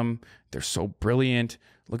awesome. They're so brilliant.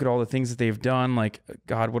 Look at all the things that they've done. Like,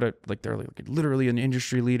 God, they're like literally an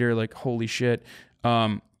industry leader. Like, holy shit.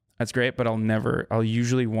 That's great. But I'll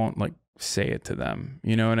usually won't like say it to them.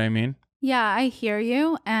 You know what I mean? Yeah, I hear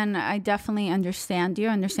you. And I definitely understand you,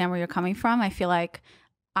 understand where you're coming from. I feel like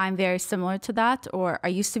I'm very similar to that, or I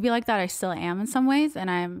used to be like that. I still am in some ways, and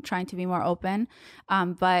I'm trying to be more open.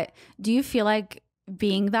 But do you feel like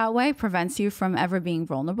being that way prevents you from ever being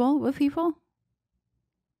vulnerable with people?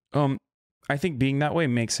 I think being that way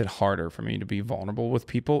makes it harder for me to be vulnerable with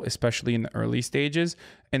people, especially in the early stages.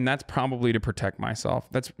 And that's probably to protect myself.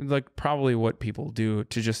 That's like probably what people do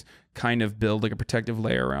to just kind of build like a protective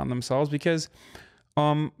layer around themselves because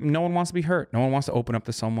no one wants to be hurt. No one wants to open up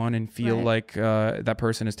to someone and feel Right. like that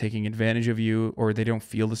person is taking advantage of you or they don't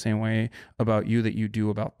feel the same way about you that you do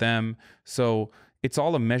about them. So it's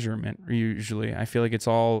all a measurement usually. I feel like it's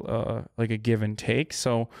all like a give and take.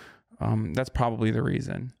 So that's probably the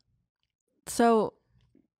reason. So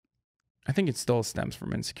I think it still stems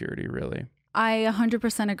from insecurity, really. I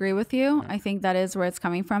 100% agree with you. I think that is where it's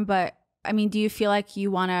coming from. But I mean, do you feel like do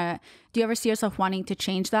you ever see yourself wanting to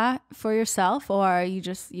change that for yourself, or you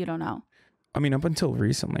don't know? I mean, up until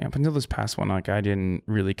recently, up until this past one, like I didn't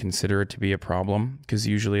really consider it to be a problem because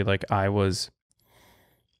usually like I was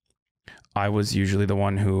usually the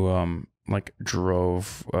one who like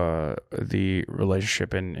drove the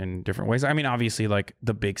relationship in different ways. I mean, obviously like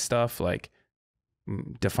the big stuff, like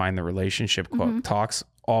define the relationship talks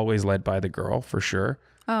always led by the girl for sure.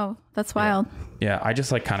 Oh, that's wild. Yeah, I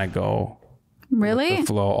just like kind of go Really? with the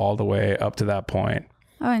flow all the way up to that point.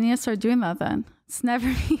 Oh, I need to start doing that then. It's never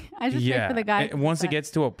me. I just wait for the guy. Once it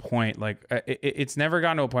gets to a point, like it's never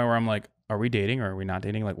gotten to a point where I'm like, are we dating or are we not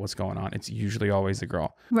dating? Like, what's going on? It's usually always the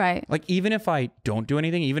girl. Right. Like, even if I don't do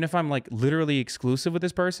anything, even if I'm like literally exclusive with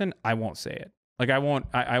this person, I won't say it. Like,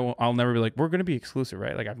 I'll never be like, we're going to be exclusive,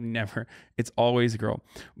 right? Like, it's always a girl.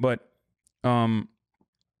 But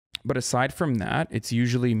aside from that, it's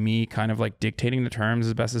usually me kind of like dictating the terms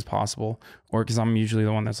as best as possible, or because I'm usually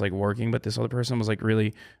the one that's like working, but this other person was like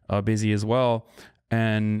really busy as well.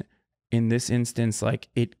 And in this instance, like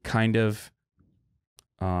it kind of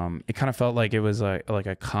felt like it was like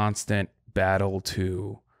a constant battle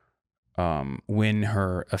to win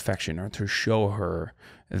her affection or to show her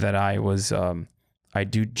that I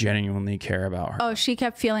do genuinely care about her. Oh, she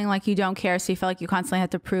kept feeling like you don't care, so you felt like you constantly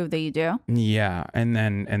had to prove that you do. Yeah, and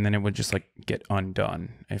then it would just like get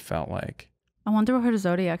undone. It felt like. I wonder what her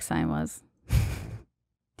zodiac sign was.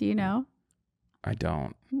 Do you know? I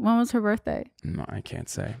don't. When was her birthday? No, I can't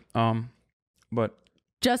say. But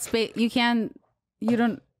You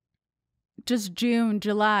don't. Just June,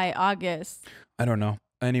 July, August. I don't know.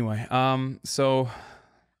 Anyway, so.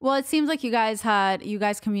 Well, it seems like you guys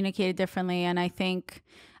communicated differently, and I think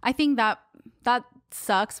that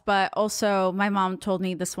sucks. But also, my mom told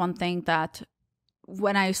me this one thing that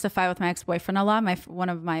when I used to fight with my ex-boyfriend a lot, one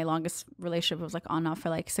of my longest relationship was like on and off for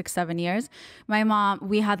like 6-7 years. My mom,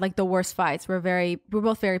 we had like the worst fights. We're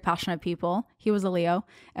both very passionate people. He was a Leo,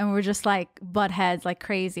 and we were just like butt heads like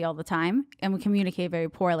crazy all the time, and we communicate very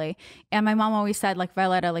poorly. And my mom always said, like,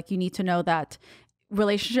 Violetta, like you need to know that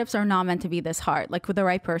relationships are not meant to be this hard. Like with the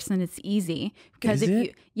right person, it's easy. Because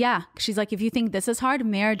she's like, if you think this is hard,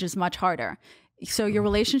 marriage is much harder. So your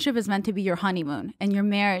relationship is meant to be your honeymoon, and your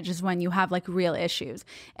marriage is when you have like real issues.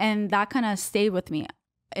 And that kind of stayed with me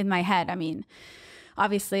in my head. I mean,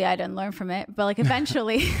 obviously I didn't learn from it, but like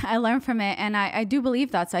eventually I learned from it. And I do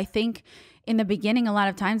believe that. So I think in the beginning, a lot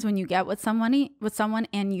of times when you get with someone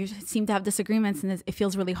and you seem to have disagreements and it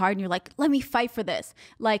feels really hard and you're like, let me fight for this.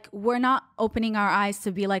 Like we're not opening our eyes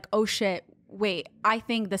to be like, oh shit, wait, I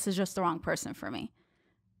think this is just the wrong person for me.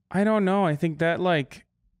 I don't know. I think that like,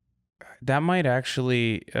 that might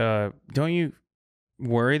actually, don't you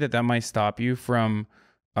worry that that might stop you from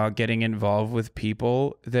getting involved with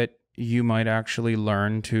people that you might actually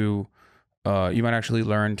learn to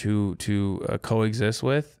coexist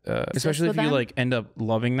with, especially if you like end up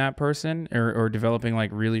loving that person or developing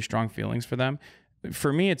like really strong feelings for them.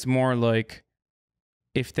 For me, it's more like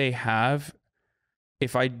if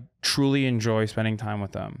I truly enjoy spending time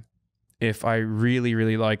with them, if I really,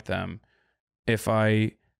 really like them, if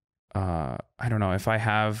I don't know, if I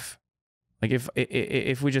have, like,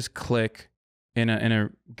 if we just click in a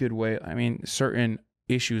good way, I mean, certain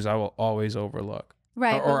issues I will always overlook.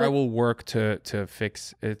 Right. Or I will work to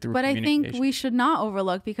fix it through But I communication. think we should not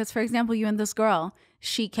overlook, because, for example, you and this girl,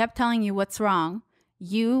 she kept telling you what's wrong.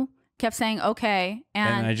 You kept saying, okay.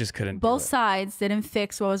 And I just couldn't. Both sides didn't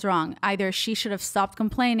fix what was wrong. Either she should have stopped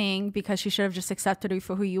complaining because she should have just accepted you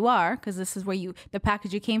for who you are, because this is where the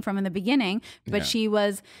package you came from in the beginning. But she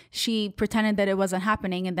pretended that it wasn't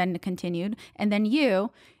happening and then it continued. And then you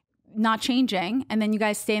not changing. And then you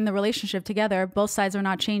guys stay in the relationship together. Both sides are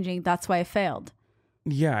not changing. That's why it failed.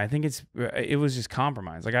 Yeah, I think it was just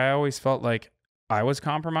compromise. Like, I always felt like I was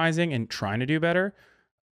compromising and trying to do better.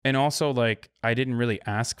 And also, like, I didn't really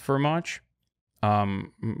ask for much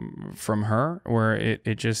from her, where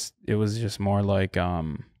it was just more like,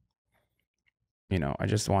 I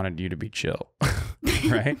just wanted you to be chill.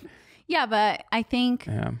 Right? Yeah, but I think,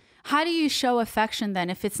 how do you show affection then?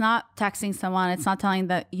 If it's not texting someone, it's not telling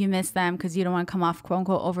that you miss them because you don't want to come off quote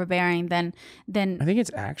unquote overbearing, then I think it's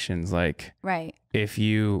actions. Like, right. If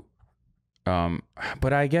you,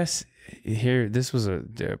 but I guess this was a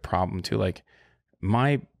problem too. Like,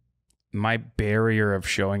 my barrier of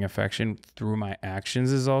showing affection through my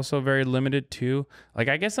actions is also very limited too. Like,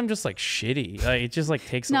 I guess I'm just like shitty. Like, it just like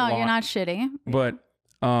takes a lot. No, you're not shitty. But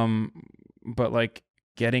like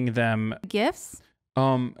getting them gifts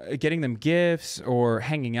or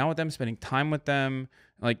hanging out with them, spending time with them,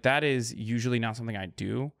 like, that is usually not something I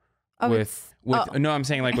do. No, I'm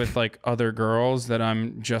saying like with like other girls that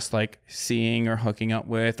I'm just like seeing or hooking up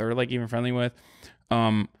with or like even friendly with.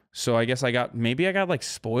 So I guess I got like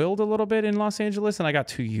spoiled a little bit in Los Angeles, and I got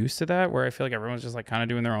too used to that, where I feel like everyone's just like kind of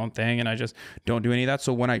doing their own thing and I just don't do any of that.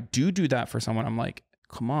 So when I do that for someone, I'm like,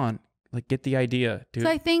 come on, like, get the idea, dude. So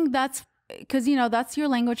I think that's because, that's your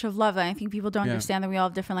language of love. And I think people don't understand that we all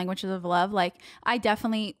have different languages of love. Like, I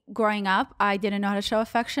definitely, growing up, I didn't know how to show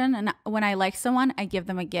affection. And when I like someone, I give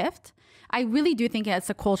them a gift. I really do think it's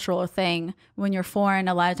a cultural thing. When you're foreign,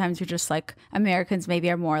 a lot of times you're just like, Americans maybe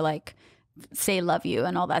are more like, say love you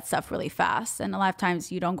and all that stuff really fast. And a lot of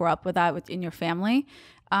times you don't grow up with that within your family.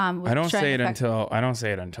 I don't say it until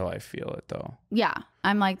I feel it, though. Yeah,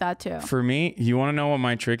 I'm like that too. For me, you want to know what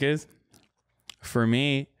my trick is? For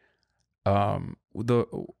me,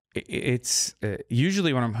 it's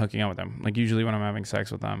usually when I'm hooking out with them, like usually when I'm having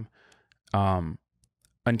sex with them,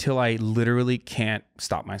 until I literally can't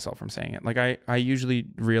stop myself from saying it. Like, I usually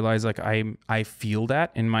realize like I feel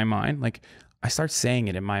that in my mind. Like, I start saying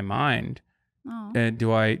it in my mind. Oh.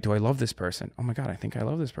 Do I love this person? Oh my God, I think I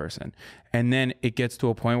love this person. And then it gets to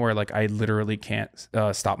a point where like I literally can't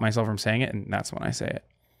stop myself from saying it, and that's when I say it.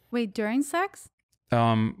 Wait, during sex?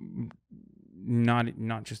 Not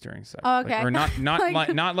just during sex. Oh, okay. Like, or not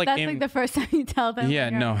like that's like the first time you tell them.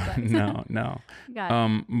 Yeah, no.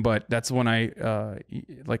 Got it. But that's when I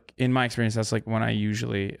like, in my experience, that's like when I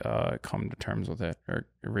usually come to terms with it or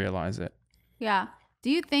realize it. Yeah.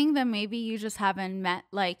 Do you think that maybe you just haven't met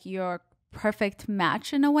like your perfect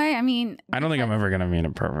match in a way? I mean, I don't think I'm ever gonna meet a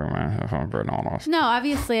perfect match, if I'm being honest. No,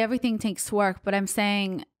 obviously everything takes work, but I'm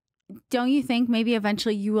saying, don't you think maybe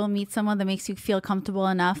eventually you will meet someone that makes you feel comfortable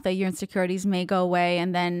enough that your insecurities may go away,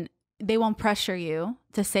 and then they won't pressure you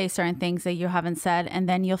to say certain things that you haven't said, and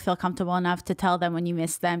then you'll feel comfortable enough to tell them when you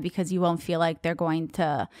miss them, because you won't feel like they're going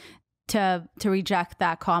to reject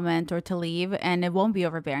that comment or to leave, and it won't be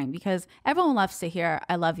overbearing, because everyone loves to hear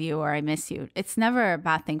I love you or I miss you. It's never a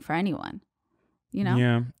bad thing for anyone,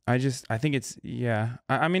 Yeah, I think it's,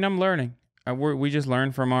 I mean, I'm learning. We just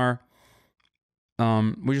learn from our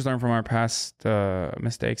past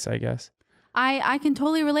mistakes, I guess. I can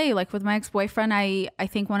totally relate. Like with my ex-boyfriend, I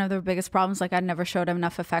think one of the biggest problems, like I never showed him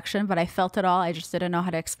enough affection, but I felt it all. I just didn't know how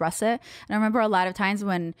to express it. And I remember a lot of times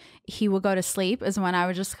when he would go to sleep is when I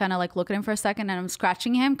would just kind of like look at him for a second and I'm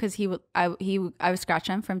scratching him, because I would scratch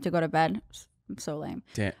him for him to go to bed. I'm so lame.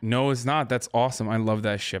 Damn. No, it's not. That's awesome. I love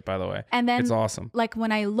that shit, by the way. And then it's awesome. Like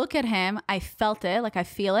when I look at him, I felt it, like I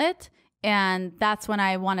feel it. And that's when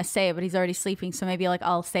I want to say it, but he's already sleeping. So maybe like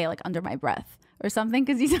I'll say it like under my breath or something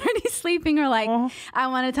because he's already sleeping, or like I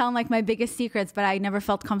want to tell him like my biggest secrets, but I never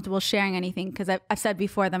felt comfortable sharing anything because I've said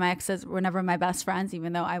before that my exes were never my best friends,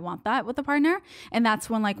 even though I want that with a partner. And that's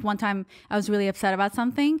when like one time I was really upset about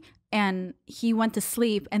something and he went to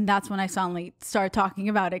sleep, and that's when I suddenly started talking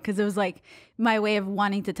about it because it was like my way of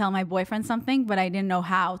wanting to tell my boyfriend something, but I didn't know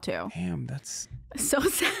how to. Damn, that's so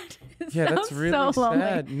sad. Yeah, that's really so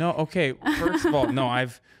sad. lonely. No, okay. First of all, no,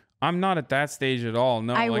 I'm not at that stage at all.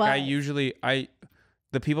 No,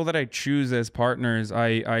 the people that I choose as partners,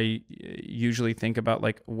 I usually think about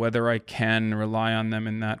like whether I can rely on them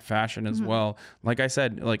in that fashion as well. Like I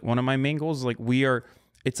said, like one of my main goals is like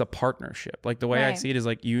it's a partnership. Like the way I see it is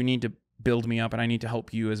like you need to build me up and I need to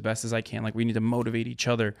help you as best as I can. Like we need to motivate each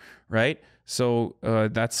other, right? So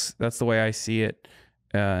that's the way I see it.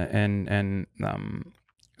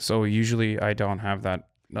 So usually I don't have that.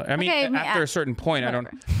 I mean, after a certain point, whatever.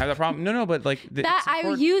 I don't have that problem. No, but like that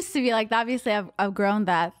I used to be like, obviously I've grown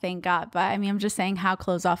that, thank God. But I mean, I'm just saying how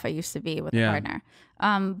closed off I used to be with a partner.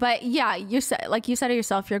 But yeah, like you said it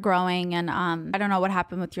yourself, you're growing, and I don't know what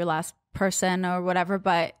happened with your last person or whatever,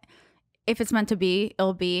 but if it's meant to be,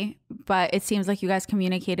 it'll be. But it seems like you guys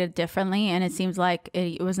communicated differently, and it seems like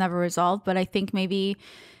it was never resolved. But I think maybe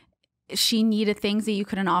she needed things that you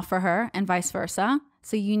couldn't offer her, and vice versa.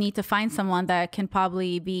 So you need to find someone that can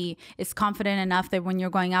probably is confident enough that when you're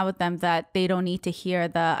going out with them that they don't need to hear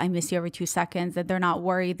the I miss you every 2 seconds, that they're not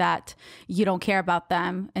worried that you don't care about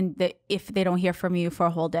them, and that if they don't hear from you for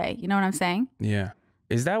a whole day. You know what I'm saying? Yeah.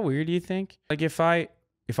 Is that weird, do you think? Like if I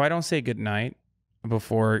don't say goodnight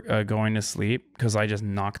before going to sleep because I just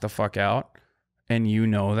knock the fuck out, and you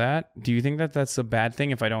know that, do you think that that's a bad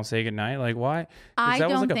thing if I don't say goodnight? Like why? Because that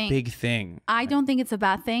was like a big thing. I don't think it's a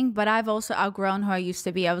bad thing, but I've also outgrown who I used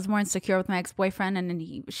to be. I was more insecure with my ex-boyfriend, and then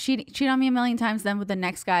he cheated on me a million times. Then with the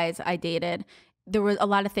next guys I dated, there were a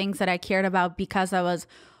lot of things that I cared about because I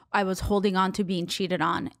was holding on to being cheated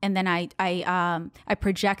on, and then I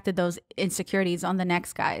projected those insecurities on the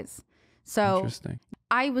next guys. So interesting.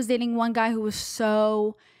 I was dating one guy who was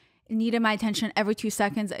so needed my attention every 2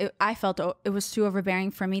 seconds. I felt it was too overbearing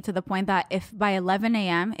for me, to the point that if by 11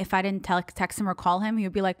 a.m. if I didn't text him or call him, he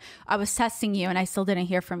would be like, I was texting you and I still didn't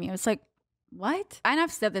hear from you. It's like, what? And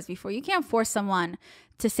I've said this before. You can't force someone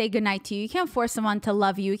to say goodnight to you. You can't force someone to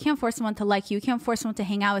love you. You can't force someone to like you. You can't force someone to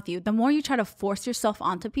hang out with you. The more you try to force yourself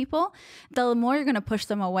onto people, the more you're going to push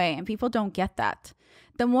them away. And people don't get that.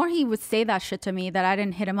 The more he would say that shit to me, that I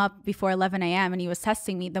didn't hit him up before 11 a.m. and he was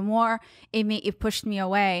testing me, the more it pushed me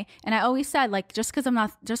away. And I always said, like, just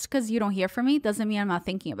because you don't hear from me doesn't mean I'm not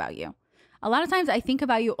thinking about you. A lot of times I think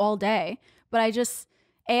about you all day, but I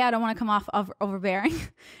don't want to come off of overbearing,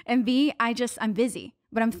 and B, I'm busy,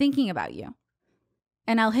 but I'm thinking about you.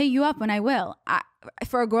 And I'll hit you up when I will.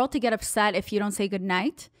 For a girl to get upset if you don't say good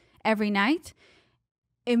night every night,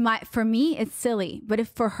 for me, it's silly. But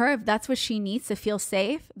if that's what she needs to feel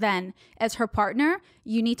safe, then as her partner,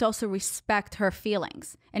 you need to also respect her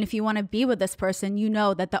feelings. And if you want to be with this person, you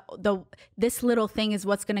know that this little thing is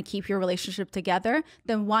what's going to keep your relationship together,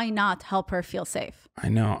 then why not help her feel safe? I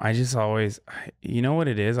know. I just always, you know what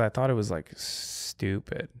it is? I thought it was like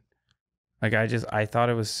stupid. Like I thought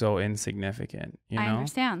it was so insignificant, you know? I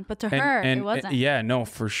understand. But to her, it wasn't. Yeah, no,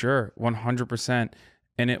 for sure. 100%.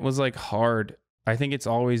 And it was like hard. I think it's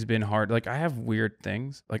always been hard. Like I have weird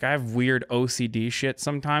things. Like I have weird OCD shit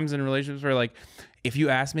sometimes in relationships where like, if you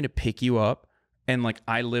ask me to pick you up and like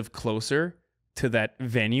I live closer to that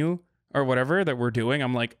venue or whatever that we're doing,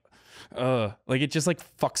 I'm like it just like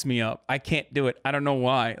fucks me up. I can't do it. I don't know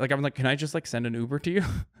why. Like I'm like, can I just like send an Uber to you?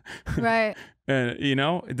 Right. You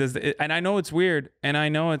know, and I know it's weird, and I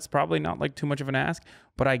know it's probably not like too much of an ask,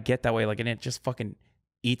 but I get that way. Like, and it just fucking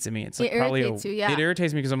eats at me. It's like it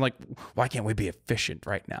irritates me because I'm like, why can't we be efficient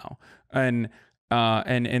right now?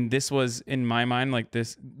 And this was in my mind like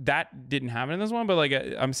that didn't happen in this one, but like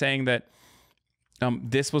I'm saying that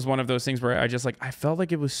this was one of those things where I felt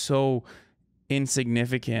like it was so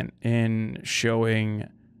insignificant in showing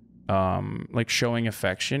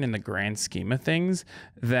affection in the grand scheme of things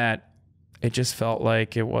that it just felt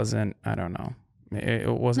like it wasn't, I don't know. It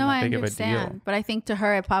wasn't that big of a deal. But I think to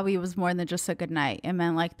her, it probably was more than just a good night. It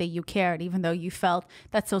meant like that you cared, even though you felt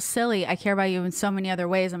that's so silly. I care about you in so many other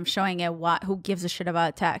ways. I'm showing it. Who gives a shit about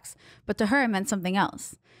a text? But to her, it meant something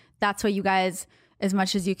else. That's what you guys, as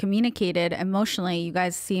much as you communicated emotionally, you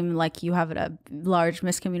guys seem like you have a large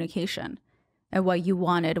miscommunication at what you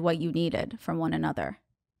wanted, what you needed from one another.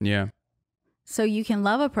 Yeah. So you can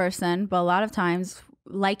love a person, but a lot of times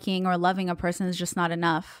liking or loving a person is just not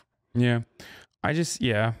enough. Yeah.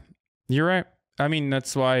 You're right. I mean,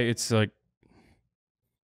 that's why it's like,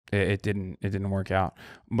 it didn't work out.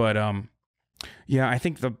 But, Yeah, I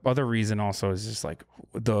think the other reason also is just like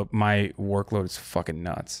my workload is fucking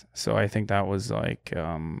nuts. So I think that was like part Yeah,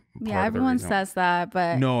 of the everyone reason. says that,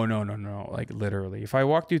 but No. Like literally, if I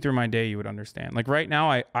walked you through my day, you would understand. Like right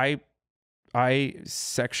now, I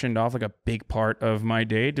sectioned off like a big part of my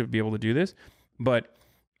day to be able to do this, but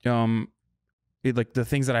like the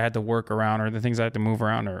things that I had to work around or the things I had to move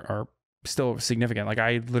around are still significant. Like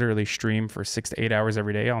I literally stream for 6 to 8 hours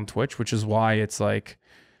every day on Twitch, which is why it's like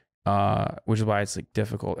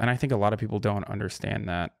difficult. And I think a lot of people don't understand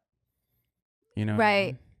that, you know what I right.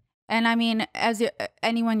 mean? And I mean,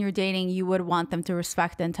 anyone you're dating, you would want them to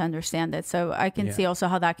respect and to understand it. So I can Yeah. see also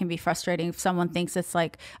how that can be frustrating if someone thinks it's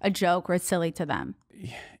like a joke or it's silly to them.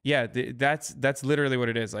 Yeah, that's literally what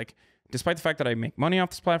it is. Like, despite the fact that I make money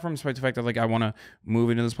off this platform, despite the fact that like I want to move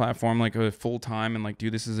into this platform like full time and like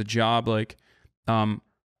do this as a job, like,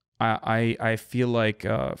 I feel like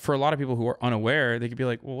for a lot of people who are unaware, they could be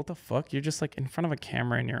like, well, what the fuck? You're just like in front of a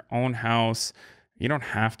camera in your own house. You don't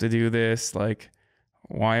have to do this. Like,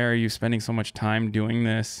 why are you spending so much time doing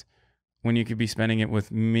this when you could be spending it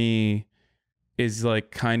with me? Is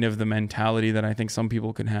like kind of the mentality that I think some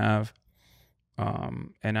people can have.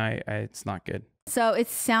 And it's not good. So it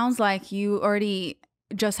sounds like you already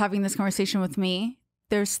just having this conversation with me.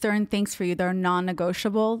 There's certain things for you that are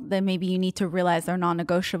non-negotiable that maybe you need to realize they're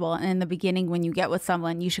non-negotiable. And in the beginning, when you get with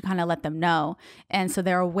someone, you should kind of let them know. And so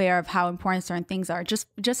they're aware of how important certain things are. Just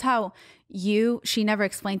how she never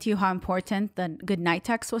explained to you how important the good night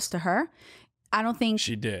text was to her. I don't think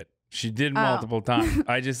She did multiple times.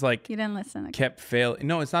 I just like you didn't listen. Okay. kept failing.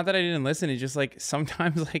 No, it's not that I didn't listen. It's just like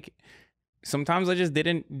sometimes I just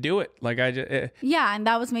didn't do it. Like I just Yeah, and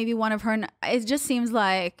that was maybe one of her. It just seems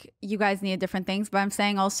like you guys need different things. But I'm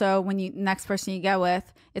saying also when you next person you get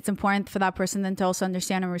with, it's important for that person then to also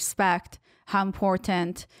understand and respect how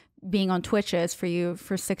important being on Twitch is for you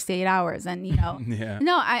for 6 to 8 hours. And you know, yeah.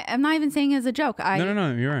 no, I'm not even saying it as a joke.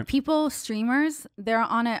 No, you're right. People, streamers, they're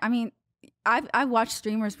on it. I mean, I've watched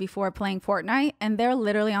streamers before playing Fortnite, and they're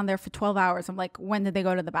literally on there for 12 hours. I'm like, when did they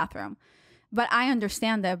go to the bathroom? But I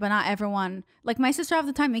understand that, but not everyone. Like my sister all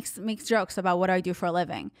the time makes jokes about what I do for a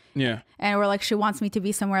living. Yeah. And we're like, she wants me to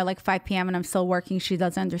be somewhere like 5 p.m. and I'm still working. She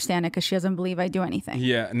doesn't understand it because she doesn't believe I do anything.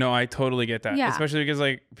 Yeah. No, I totally get that. Yeah. Especially because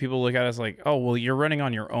like people look at us like, oh, well, you're running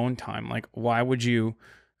on your own time. Like, why would you?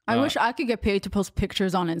 I wish I could get paid to post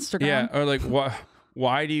pictures on Instagram. Yeah. Or like, what?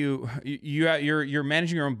 Why do you're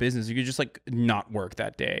managing your own business? You could just like not work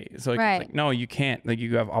that day. So like, Right. it's like, no, you can't. Like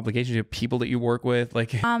you have obligations. You have people that you work with.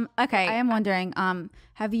 Like, Okay. I am wondering,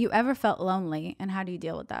 have you ever felt lonely and how do you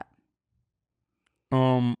deal with that?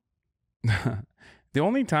 the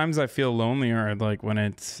only times I feel lonely are like when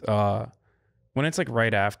it's like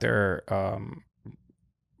right after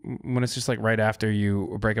when it's just like right after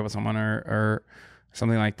you break up with someone or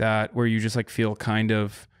something like that, where you just like feel kind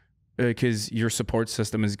of because your support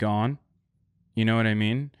system is gone. You know what I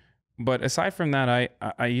mean? But aside from that,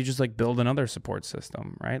 you just like build another support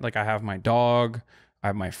system, right? Like I have my dog, I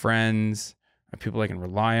have my friends, I have people I can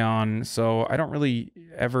rely on. So I don't really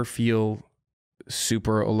ever feel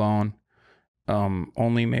super alone.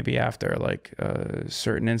 Only maybe after like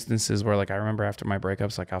certain instances where like I remember after my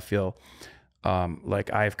breakups, like I'll feel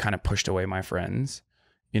like I've kind of pushed away my friends,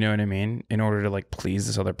 you know what I mean? In order to like please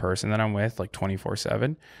this other person that I'm with like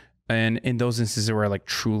 24/7. And in those instances where I like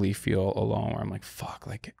truly feel alone, where I'm like, fuck,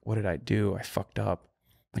 like, what did I do? I fucked up.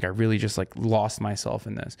 Like I really just like lost myself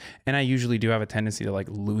in this. And I usually do have a tendency to like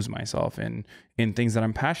lose myself in things that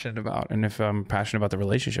I'm passionate about. And if I'm passionate about the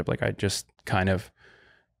relationship, like I just kind of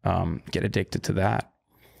get addicted to that.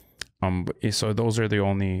 So those are the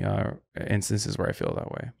only instances where I feel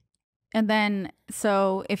that way. And then,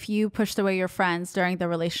 so if you pushed away your friends during the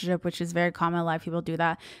relationship, which is very common, a lot of people do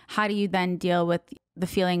that, how do you then deal with the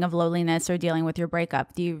feeling of loneliness or dealing with your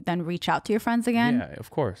breakup? Do you then reach out to your friends again? Yeah, of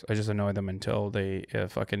course. I just annoy them until they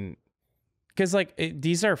fucking... Because like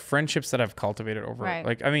these are friendships that I've cultivated over... Right.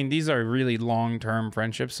 Like, I mean, these are really long-term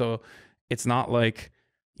friendships. So it's not like,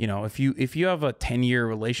 you know, if you have a 10-year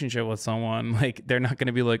relationship with someone, like they're not going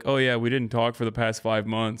to be like, oh yeah, we didn't talk for the past 5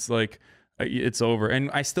 months. Like... it's over. And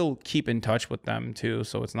I still keep in touch with them too.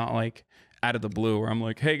 So it's not like out of the blue where I'm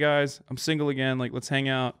like, hey guys, I'm single again. Like, let's hang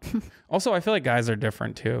out. Also, I feel like guys are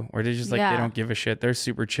different too, where they just like, they don't give a shit. They're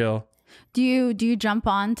super chill. Do you jump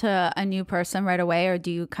on to a new person right away or do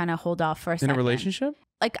you kind of hold off for a second? In a relationship?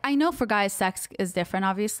 Like, I know for guys, sex is different,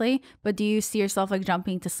 obviously, but do you see yourself like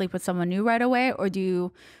jumping to sleep with someone new right away or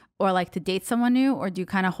or like to date someone new, or do you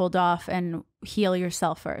kind of hold off and heal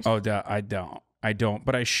yourself first? Oh, I don't,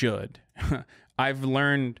 but I should. I've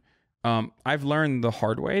learned the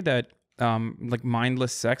hard way that like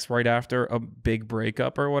mindless sex right after a big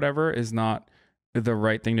breakup or whatever is not the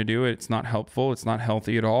right thing to do. It's not helpful. It's not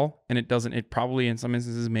healthy at all. And it probably in some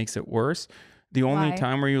instances makes it worse. The only Why?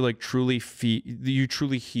 time where you like truly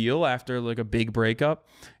heal after like a big breakup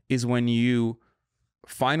is when you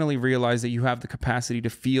finally realize that you have the capacity to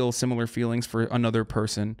feel similar feelings for another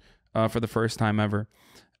person for the first time ever.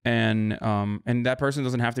 And that person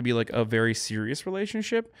doesn't have to be like a very serious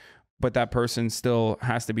relationship, but that person still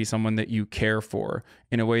has to be someone that you care for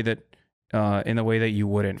in a way that you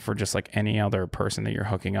wouldn't for just like any other person that you're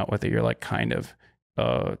hooking up with, that you're like kind of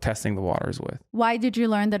testing the waters with. Why did you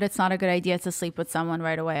learn that it's not a good idea to sleep with someone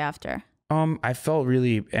right away after? I felt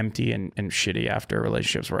really empty and shitty after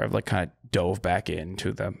relationships where I've like kind of dove back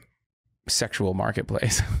into the sexual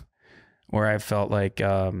marketplace where I felt like,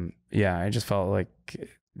 I just felt like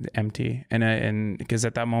empty. And because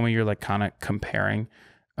at that moment you're like kind of comparing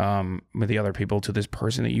with the other people to this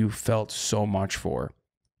person that you felt so much for.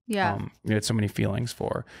 Yeah. You had so many feelings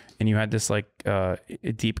for, and you had this like a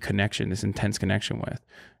deep connection, this intense connection with,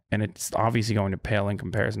 and it's obviously going to pale in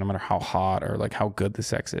comparison no matter how hot or like how good the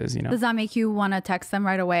sex is, you know? Does that make you want to text them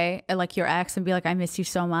right away, like your ex, and be like, I miss you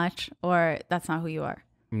so much? Or that's not who you are?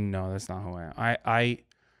 No, that's not who I am.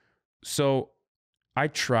 So I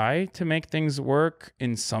try to make things work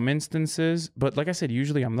in some instances, but like I said,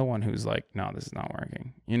 usually I'm the one who's like, no, this is not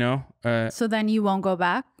working, you know? So then you won't go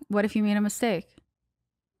back? What if you made a mistake?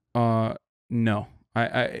 No.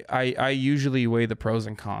 I usually weigh the pros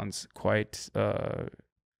and cons quite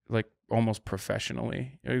like almost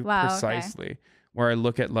professionally, Wow, precisely, okay. where I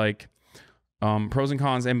look at like pros and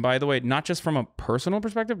cons. And by the way, not just from a personal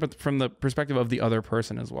perspective, but from the perspective of the other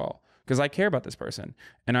person as well, because I care about this person,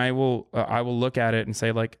 and I will look at it and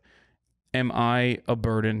say like, am I a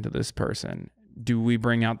burden to this person? Do we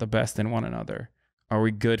bring out the best in one another? Are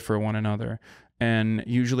we good for one another? And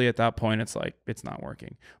usually at that point, it's like, it's not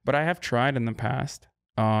working. But I have tried in the past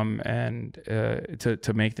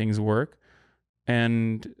to make things work.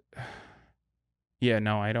 And yeah,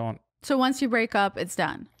 no, I don't. So once you break up, it's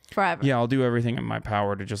done forever. Yeah, I'll do everything in my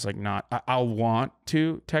power to just like not, I'll want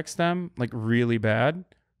to text them like really bad,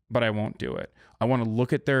 but I won't do it. I want to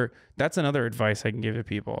look at that's another advice I can give to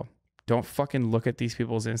people. Don't fucking look at these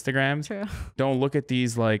people's Instagrams. True. Don't look at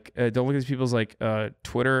these don't look at these people's like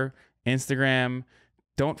Twitter, Instagram.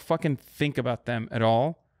 Don't fucking think about them at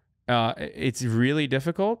all. It's really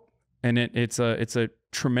difficult, and it's a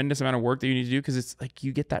tremendous amount of work that you need to do, because it's like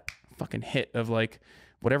you get that fucking hit of like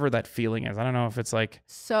whatever that feeling is. I don't know if it's like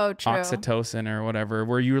so true. oxytocin or whatever,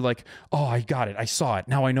 where you're like, oh, I got it, I saw it,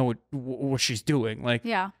 now I know what she's doing. Like,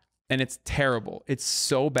 yeah. And it's terrible. It's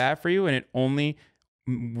so bad for you, and it only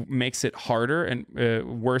makes it harder and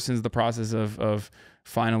worsens the process of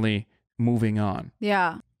finally moving on.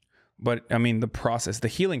 Yeah. But I mean, the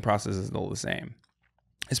healing process is still the same,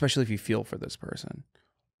 especially if you feel for this person.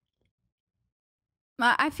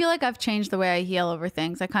 I feel like I've changed the way I heal over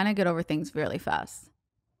things. I kind of get over things really fast.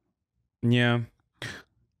 Yeah.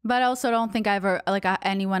 But I also don't think I've ever, like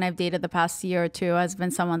anyone I've dated the past year or two has been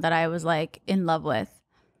someone that I was like in love with.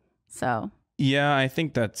 So. Yeah, I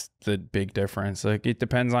think that's the big difference. Like, it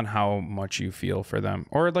depends on how much you feel for them,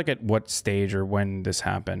 or like at what stage or when this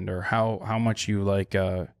happened, or how much you like,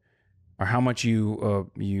 or how much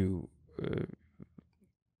you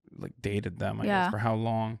like dated them, I guess, for how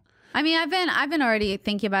long. I mean, I've been already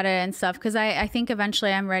thinking about it and stuff, because I think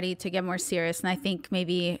eventually I'm ready to get more serious. And I think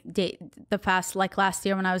maybe the past, like last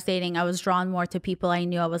year when I was dating, I was drawn more to people I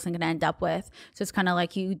knew I wasn't going to end up with. So it's kind of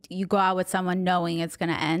like you go out with someone knowing it's going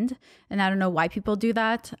to end. And I don't know why people do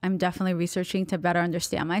that. I'm definitely researching to better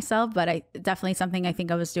understand myself, but definitely something I think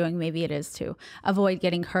I was doing, maybe it is to avoid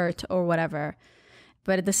getting hurt or whatever.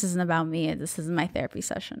 But this isn't about me. This isn't my therapy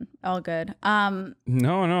session. All good. No,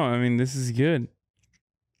 I mean, this is good.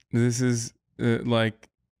 This is like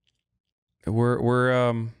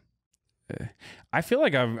we're I feel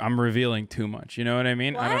like I'm revealing too much. You know what I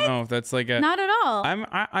mean? What? I don't know if that's like not at all.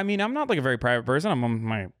 I mean, I'm not like a very private person. I'm on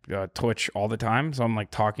my Twitch all the time, so I'm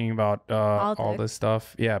like talking about all this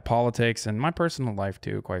stuff. Yeah, politics and my personal life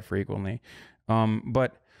too, quite frequently.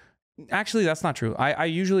 But actually, that's not true. I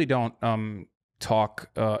usually don't talk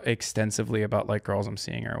extensively about like girls I'm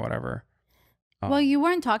seeing or whatever. Well, you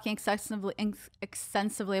weren't talking extensively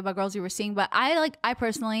about girls you were seeing, but I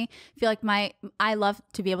personally feel like I love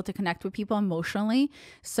to be able to connect with people emotionally.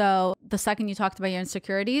 So the second you talked about your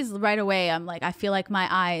insecurities, right away I'm like, I feel like my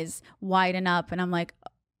eyes widen up, and I'm like,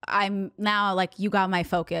 I'm now like, you got my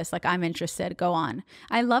focus. Like, I'm interested. Go on.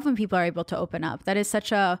 I love when people are able to open up. That is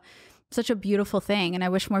such a beautiful thing, and I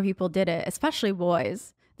wish more people did it, especially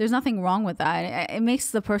boys. There's nothing wrong with that. It makes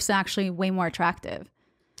the person actually way more attractive.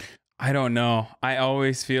 I don't know. I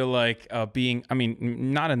always feel like I mean,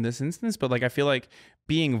 not in this instance, but like I feel like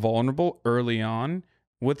being vulnerable early on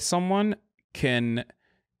with someone can,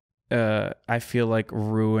 I feel like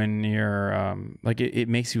ruin your, like it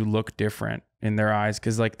makes you look different in their eyes.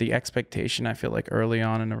 Cause like the expectation I feel like early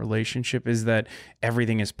on in a relationship is that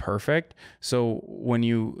everything is perfect. So when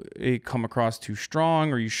it come across too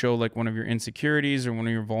strong, or you show like one of your insecurities or one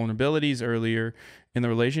of your vulnerabilities earlier in the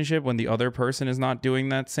relationship, when the other person is not doing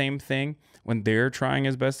that same thing, when they're trying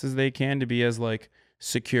as best as they can to be as like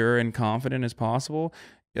secure and confident as possible,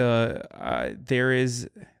 there is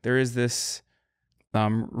this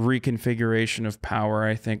reconfiguration of power,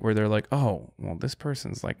 I think, where they're like, oh, well, this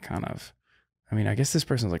person's like kind of, I mean, I guess this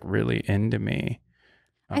person's like really into me.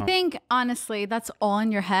 I think honestly, that's all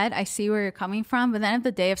in your head. I see where you're coming from, but at the end of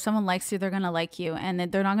the day, if someone likes you, they're gonna like you, and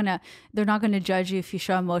they're not gonna judge you if you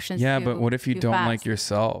show emotions. Yeah, but what if you don't like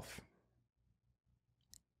yourself?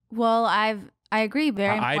 Well, I agree.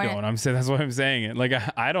 Very important. I don't. I'm saying that's why I'm saying it. Like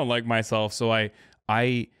I don't like myself, so I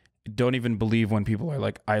don't even believe when people are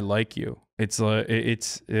like, I like you. It's like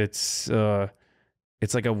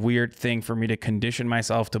a weird thing for me to condition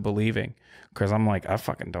myself to believing, because I'm like, I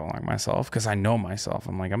fucking don't like myself because I know myself.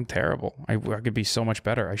 I'm like, I'm terrible. I could be so much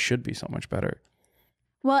better. I should be so much better.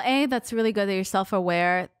 Well, that's really good that you're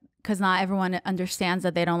self-aware, because not everyone understands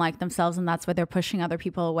that they don't like themselves, and that's why they're pushing other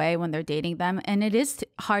people away when they're dating them. And it is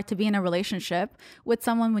hard to be in a relationship with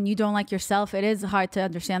someone when you don't like yourself. It is hard to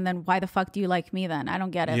understand, then why the fuck do you like me then? I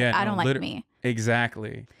don't get it. Yeah, I don't like me.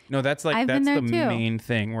 Exactly. No, that's like, that's the main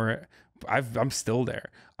thing where I'm still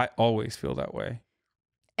there. I always feel that way.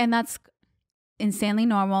 And that's insanely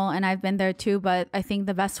normal, and I've been there too. But I think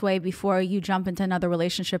the best way before you jump into another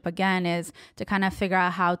relationship again is to kind of figure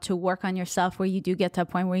out how to work on yourself, where you do get to a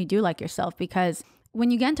point where you do like yourself. Because when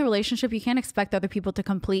you get into a relationship, you can't expect other people to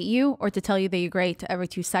complete you or to tell you that you're great every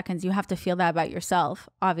 2 seconds. You have to feel that about yourself,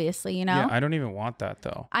 obviously, you know? Yeah, I don't even want that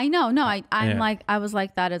though. I know. No, I'm like, I was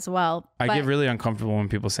like that as well. I get really uncomfortable when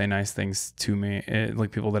people say nice things to me,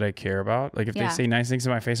 like people that I care about. Like if they say nice things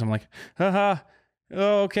in my face, I'm like, haha,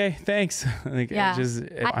 oh, okay, thanks. Like,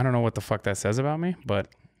 I don't know what the fuck that says about me, but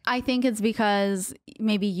I think it's because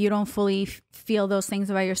maybe you don't fully feel those things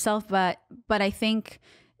about yourself, but I think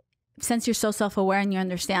since you're so self-aware and you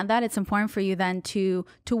understand that, it's important for you then to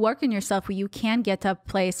work on yourself, where you can get to a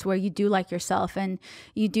place where you do like yourself and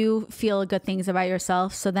you do feel good things about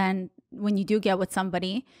yourself. So then when you do get with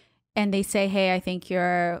somebody and they say, hey, I think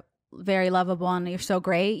you're very lovable and you're so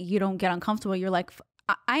great, you don't get uncomfortable. You're like,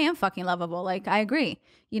 I am fucking lovable. Like, I agree,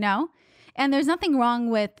 you know? And there's nothing wrong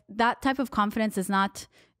with that type of confidence. Is not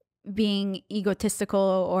being egotistical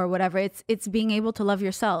or whatever. It's being able to love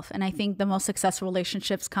yourself. And I think the most successful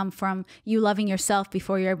relationships come from you loving yourself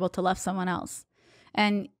before you're able to love someone else.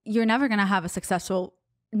 And you're never going to have a successful,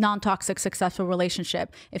 non-toxic, successful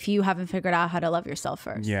relationship if you haven't figured out how to love yourself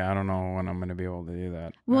first. Yeah, I don't know when I'm going to be able to do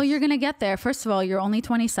that. Well, you're going to get there. First of all, you're only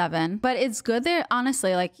 27, but it's good there.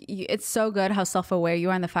 Honestly, like, it's so good how self-aware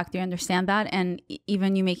you are and the fact that you understand that. And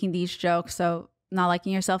even you making these jokes, so not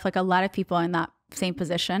liking yourself, like a lot of people are in that same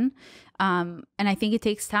position. And I think it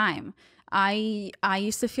takes time. I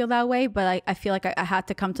used to feel that way, but I feel like I had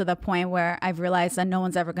to come to the point where I've realized that no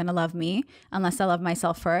one's ever going to love me unless I love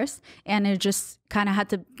myself first. And it just kind of had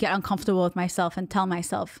to get uncomfortable with myself and tell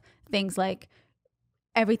myself things like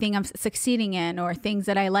everything I'm succeeding in or things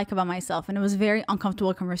that I like about myself. And it was a very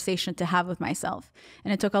uncomfortable conversation to have with myself.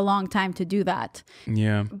 And it took a long time to do that.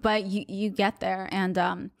 Yeah. But you get there,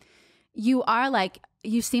 and you are like,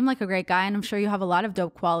 you seem like a great guy, and I'm sure you have a lot of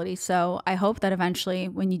dope qualities. So I hope that eventually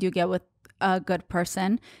when you do get with a good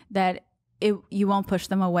person, that you won't push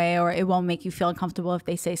them away, or it won't make you feel uncomfortable if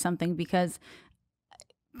they say something, because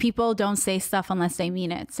people don't say stuff unless they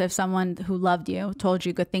mean it. So if someone who loved you told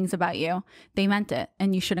you good things about you, they meant it,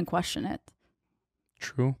 and you shouldn't question it.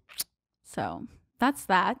 True. So that's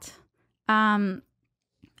that.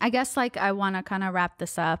 I guess like I want to kind of wrap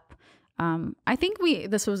this up. I think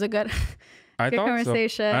this was a good good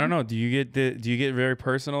conversation. So. I don't know. Do you get very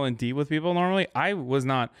personal and deep with people normally? I was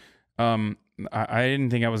not. I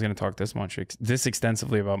didn't think I was going to talk this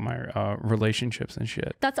extensively about my relationships and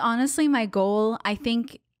shit. That's honestly my goal. I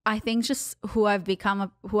think just who I've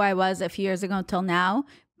become, who I was a few years ago until now,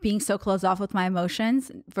 being so closed off with my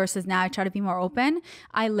emotions versus now I try to be more open.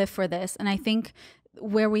 I live for this. And I think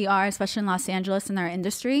where we are, especially in Los Angeles in our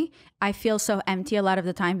industry, I feel so empty a lot of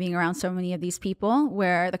the time being around so many of these people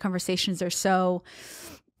where the conversations are so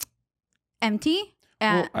empty.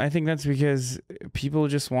 Well, I think that's because people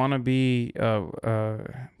just want to be,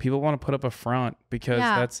 people want to put up a front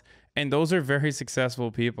because and those are very successful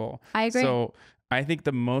people. I agree. So I think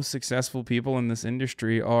the most successful people in this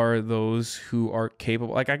industry are those who are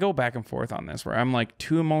capable. Like I go back and forth on this where I'm like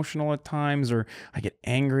too emotional at times, or I get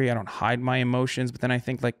angry. I don't hide my emotions, but then I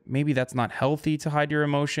think like maybe that's not healthy to hide your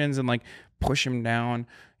emotions and like push them down,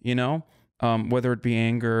 you know, whether it be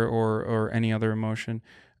anger or any other emotion.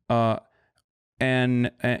 But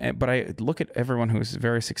I look at everyone who's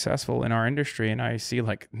very successful in our industry and I see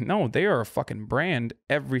like, no, they are a fucking brand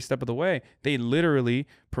every step of the way. They literally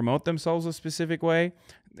promote themselves a specific way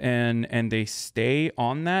and they stay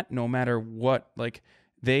on that no matter what. Like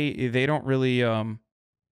they don't really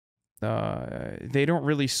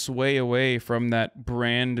sway away from that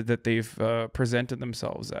brand that they've presented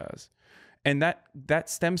themselves as. And that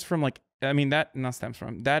stems from like, I mean, that not stems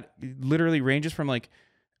from, that literally ranges from like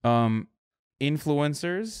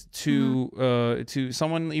influencers to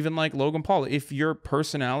someone even like Logan Paul. If your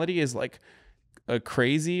personality is like a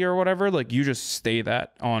crazy or whatever, like you just stay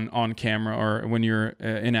that on camera or when you're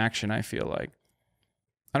in action. I feel like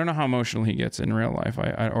I don't know how emotional he gets in real life.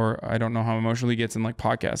 I don't know how emotional he gets in like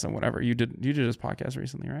podcasts and whatever. You did his podcast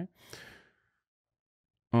recently, right?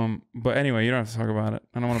 But anyway, you don't have to talk about it.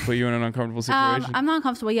 I don't want to put you in an uncomfortable situation. I'm not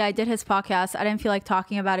uncomfortable. Yeah, I did his podcast. I didn't feel like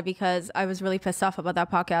talking about it because I was really pissed off about that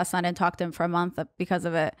podcast. And I didn't talk to him for a month because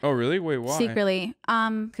of it. Oh, really? Wait, why? Secretly.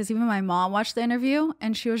 Because even my mom watched the interview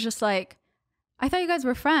and she was just like, I thought you guys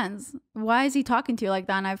were friends. Why is he talking to you like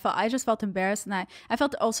that? And I just felt embarrassed and I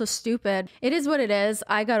felt also stupid. It is what it is.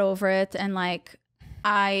 I got over it. And like,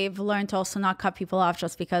 I've learned to also not cut people off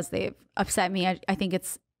just because they've upset me. I think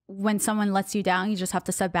it's, when someone lets you down, you just have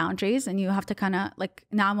to set boundaries and you have to kind of like,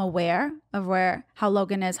 now I'm aware of how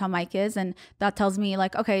Logan is, how Mike is. And that tells me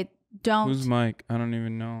like, okay, don't. Who's Mike? I don't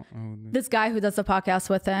even know. Oh, this guy who does the podcast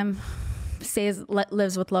with him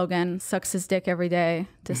lives with Logan, sucks his dick every day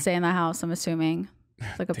to stay in the house. I'm assuming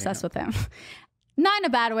he's like obsessed with him. Not in a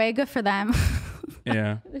bad way. Good for them.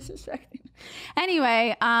 Yeah.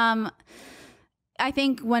 Anyway, I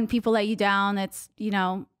think when people let you down, it's, you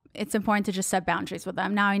know, it's important to just set boundaries with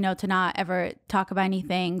them. Now I know to not ever talk about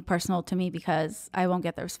anything personal to me because I won't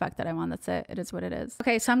get the respect that I want. That's it. It is what it is.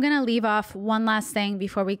 Okay, so I'm going to leave off one last thing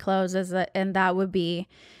before we close, and that would be,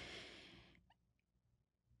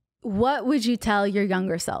 what would you tell your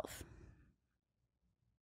younger self?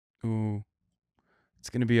 Ooh, it's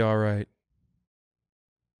going to be all right.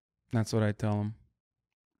 That's what I tell him.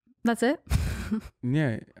 That's it?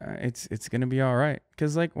 Yeah, it's going to be all right.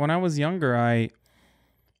 Because like when I was younger, I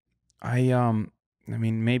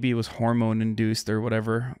mean, maybe it was hormone induced or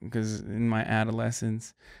whatever, because in my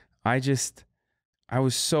adolescence, I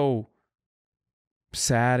was so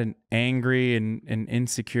sad and angry and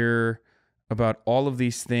insecure about all of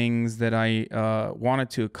these things that I wanted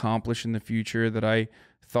to accomplish in the future that I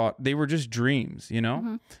thought they were just dreams, you know?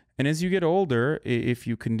 Mm-hmm. And as you get older, if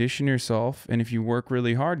you condition yourself and if you work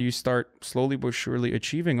really hard, you start slowly but surely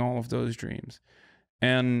achieving all of those dreams.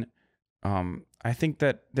 And I think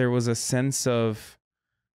that there was a sense of,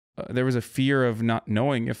 there was a fear of not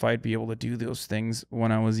knowing if I'd be able to do those things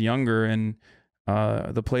when I was younger. And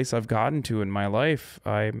the place I've gotten to in my life,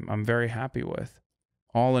 I'm very happy with.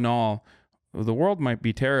 All in all, the world might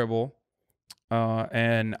be terrible,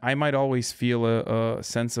 and I might always feel a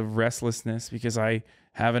sense of restlessness because I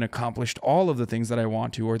haven't accomplished all of the things that I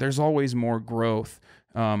want to, or there's always more growth.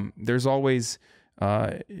 There's always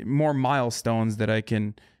more milestones that I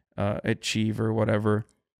can achieve or whatever.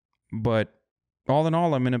 But all in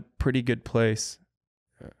all, I'm in a pretty good place.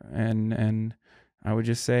 And I would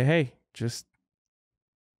just say, hey, just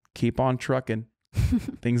keep on trucking.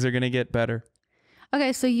 Things are going to get better.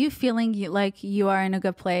 Okay, so you feeling like you are in a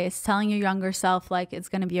good place, telling your younger self like it's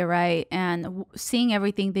going to be all right, and seeing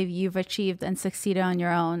everything that you've achieved and succeeded on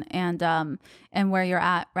your own, and where you're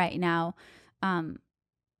at right now,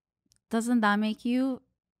 doesn't that make you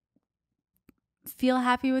feel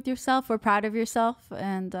happy with yourself or proud of yourself?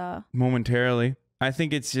 And momentarily, I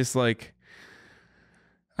think it's just like,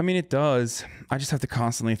 I mean, it does. I just have to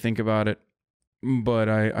constantly think about it, but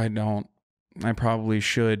I don't. I probably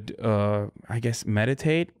should, I guess,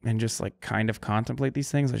 meditate and just like kind of contemplate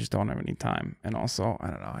these things. I just don't have any time. And also, I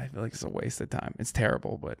don't know, I feel like it's a waste of time. It's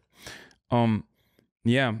terrible, but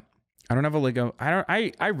yeah, I don't have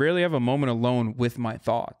I rarely have a moment alone with my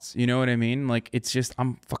thoughts. You know what I mean? Like, it's just,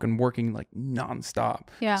 I'm fucking working like nonstop.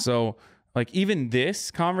 Yeah. So like even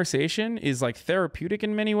this conversation is like therapeutic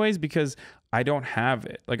in many ways because I don't have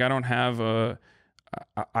it. Like I don't have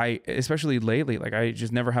especially lately, like I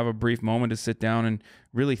just never have a brief moment to sit down and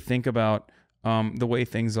really think about the way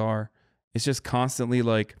things are. It's just constantly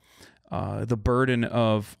like the burden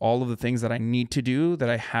of all of the things that I need to do that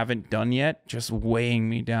I haven't done yet, just weighing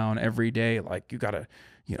me down every day. Like you gotta,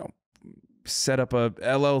 set up a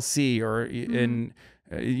LLC or in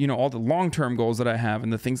all the long-term goals that I have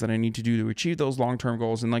and the things that I need to do to achieve those long-term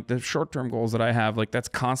goals, and like the short-term goals that I have, like that's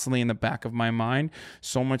constantly in the back of my mind,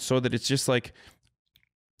 so much so that it's just like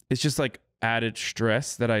added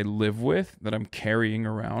stress that I live with, that I'm carrying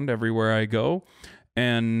around everywhere I go.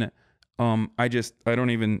 And I don't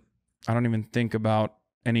even think about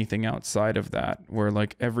anything outside of that, where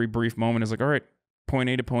like every brief moment is like, all right, point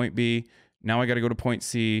A to point B, now I got to go to point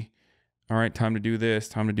C. All right, time to do this,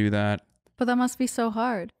 time to do that. But that must be so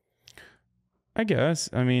hard. I guess.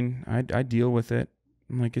 I mean, I deal with it.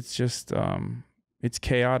 Like, it's just, it's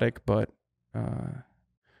chaotic, but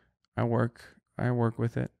I work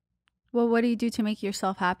with it. Well, what do you do to make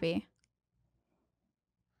yourself happy?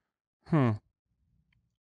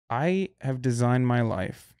 I have designed my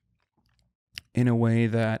life in a way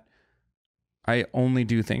that I only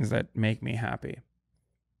do things that make me happy.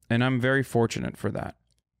 And I'm very fortunate for that.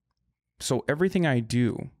 So everything I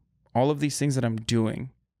do, all of these things that I'm doing,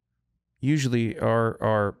 usually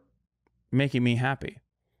are making me happy.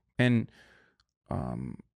 And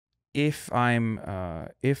if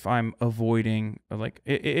I'm avoiding, like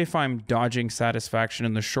if I'm dodging satisfaction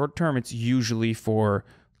in the short term, it's usually for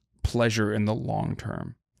pleasure in the long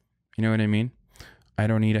term. You know what I mean? I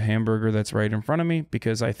don't eat a hamburger that's right in front of me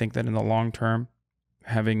because I think that in the long term,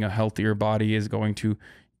 having a healthier body is going to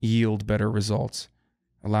yield better results,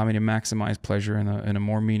 allow me to maximize pleasure in a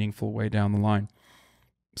more meaningful way down the line.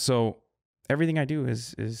 So everything I do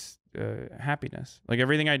is happiness. Like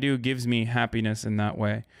everything I do gives me happiness in that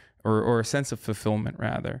way, or a sense of fulfillment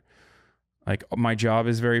rather. Like my job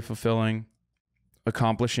is very fulfilling.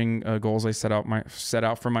 Accomplishing goals I set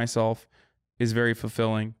out for myself is very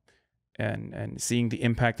fulfilling, and seeing the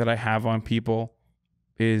impact that I have on people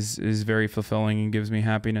is very fulfilling and gives me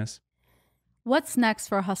happiness. What's next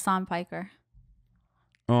for Hasan Piker?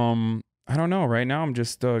 I don't know. Right now I'm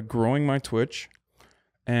just growing my Twitch,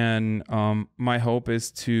 and my hope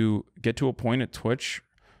is to get to a point at Twitch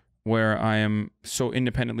where I am so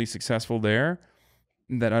independently successful there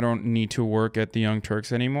that I don't need to work at the Young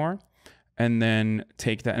Turks anymore. And then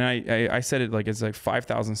take that, and I said it like it's like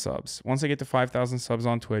 5,000 subs. Once I get to 5,000 subs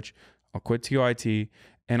on Twitch, I'll quit TYT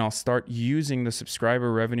and I'll start using the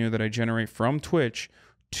subscriber revenue that I generate from Twitch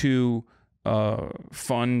to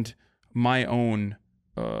fund my own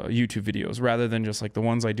YouTube videos, rather than just like the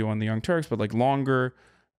ones I do on the Young Turks, but like longer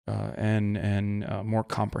and more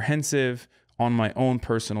comprehensive on my own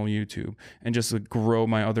personal YouTube, and just like grow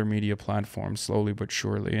my other media platforms slowly but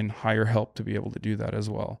surely, and hire help to be able to do that as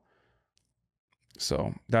well.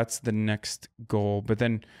 So that's the next goal. But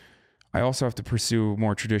then I also have to pursue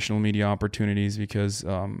more traditional media opportunities, because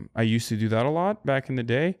I used to do that a lot back in the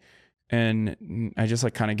day. And I just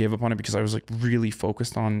like kind of gave up on it because I was like really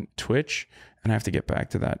focused on Twitch, and I have to get back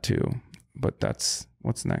to that too. But that's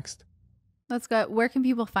what's next. That's good. Where can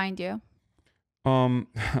people find you? All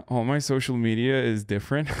my social media is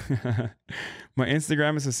different. My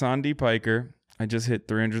Instagram is Hasan D Piker. I just hit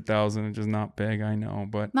 300,000, which is not big, I know,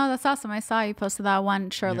 but no, that's awesome. I saw you posted that one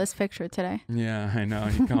shirtless picture today. Yeah, I know.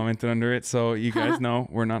 You commented under it, so you guys know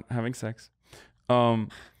we're not having sex. My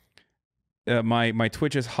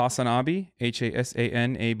Twitch is Hasanabi,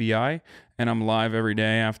 HASANABI, and I'm live every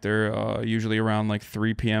day after usually around like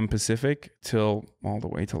 3 p.m. Pacific till all the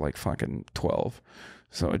way to like fucking 12.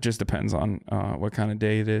 So it just depends on what kind of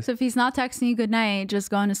day it is. So if he's not texting you good night, just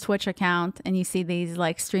go on his Twitch account and you see these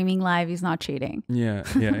like streaming live, he's not cheating. Yeah,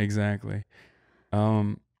 exactly.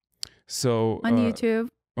 So on YouTube?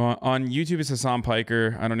 On YouTube it's Hasan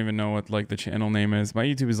Piker. I don't even know what like the channel name is. My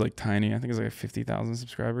YouTube is like tiny. I think it's like 50,000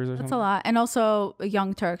 subscribers or something. That's a lot. And also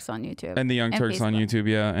Young Turks on YouTube. And the Young Turks Facebook. On YouTube,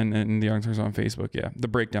 yeah. And the Young Turks on Facebook, yeah. The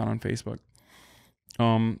Breakdown on Facebook.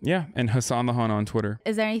 Yeah, and Hasan ON on Twitter.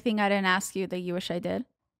 Is there anything I didn't ask you that you wish I did?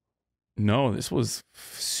 No, this was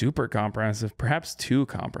super comprehensive, perhaps too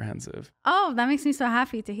comprehensive. Oh, that makes me so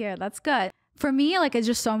happy to hear. That's good. For me, like it's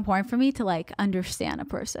just so important for me to like understand a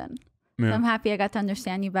person. Yeah. So I'm happy I got to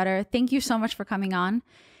understand you better. Thank you so much for coming on.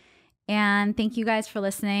 And thank you guys for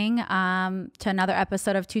listening to another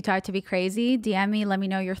episode of Too Tired to Be Crazy. DM me, let me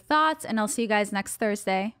know your thoughts, and I'll see you guys next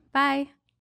Thursday. Bye.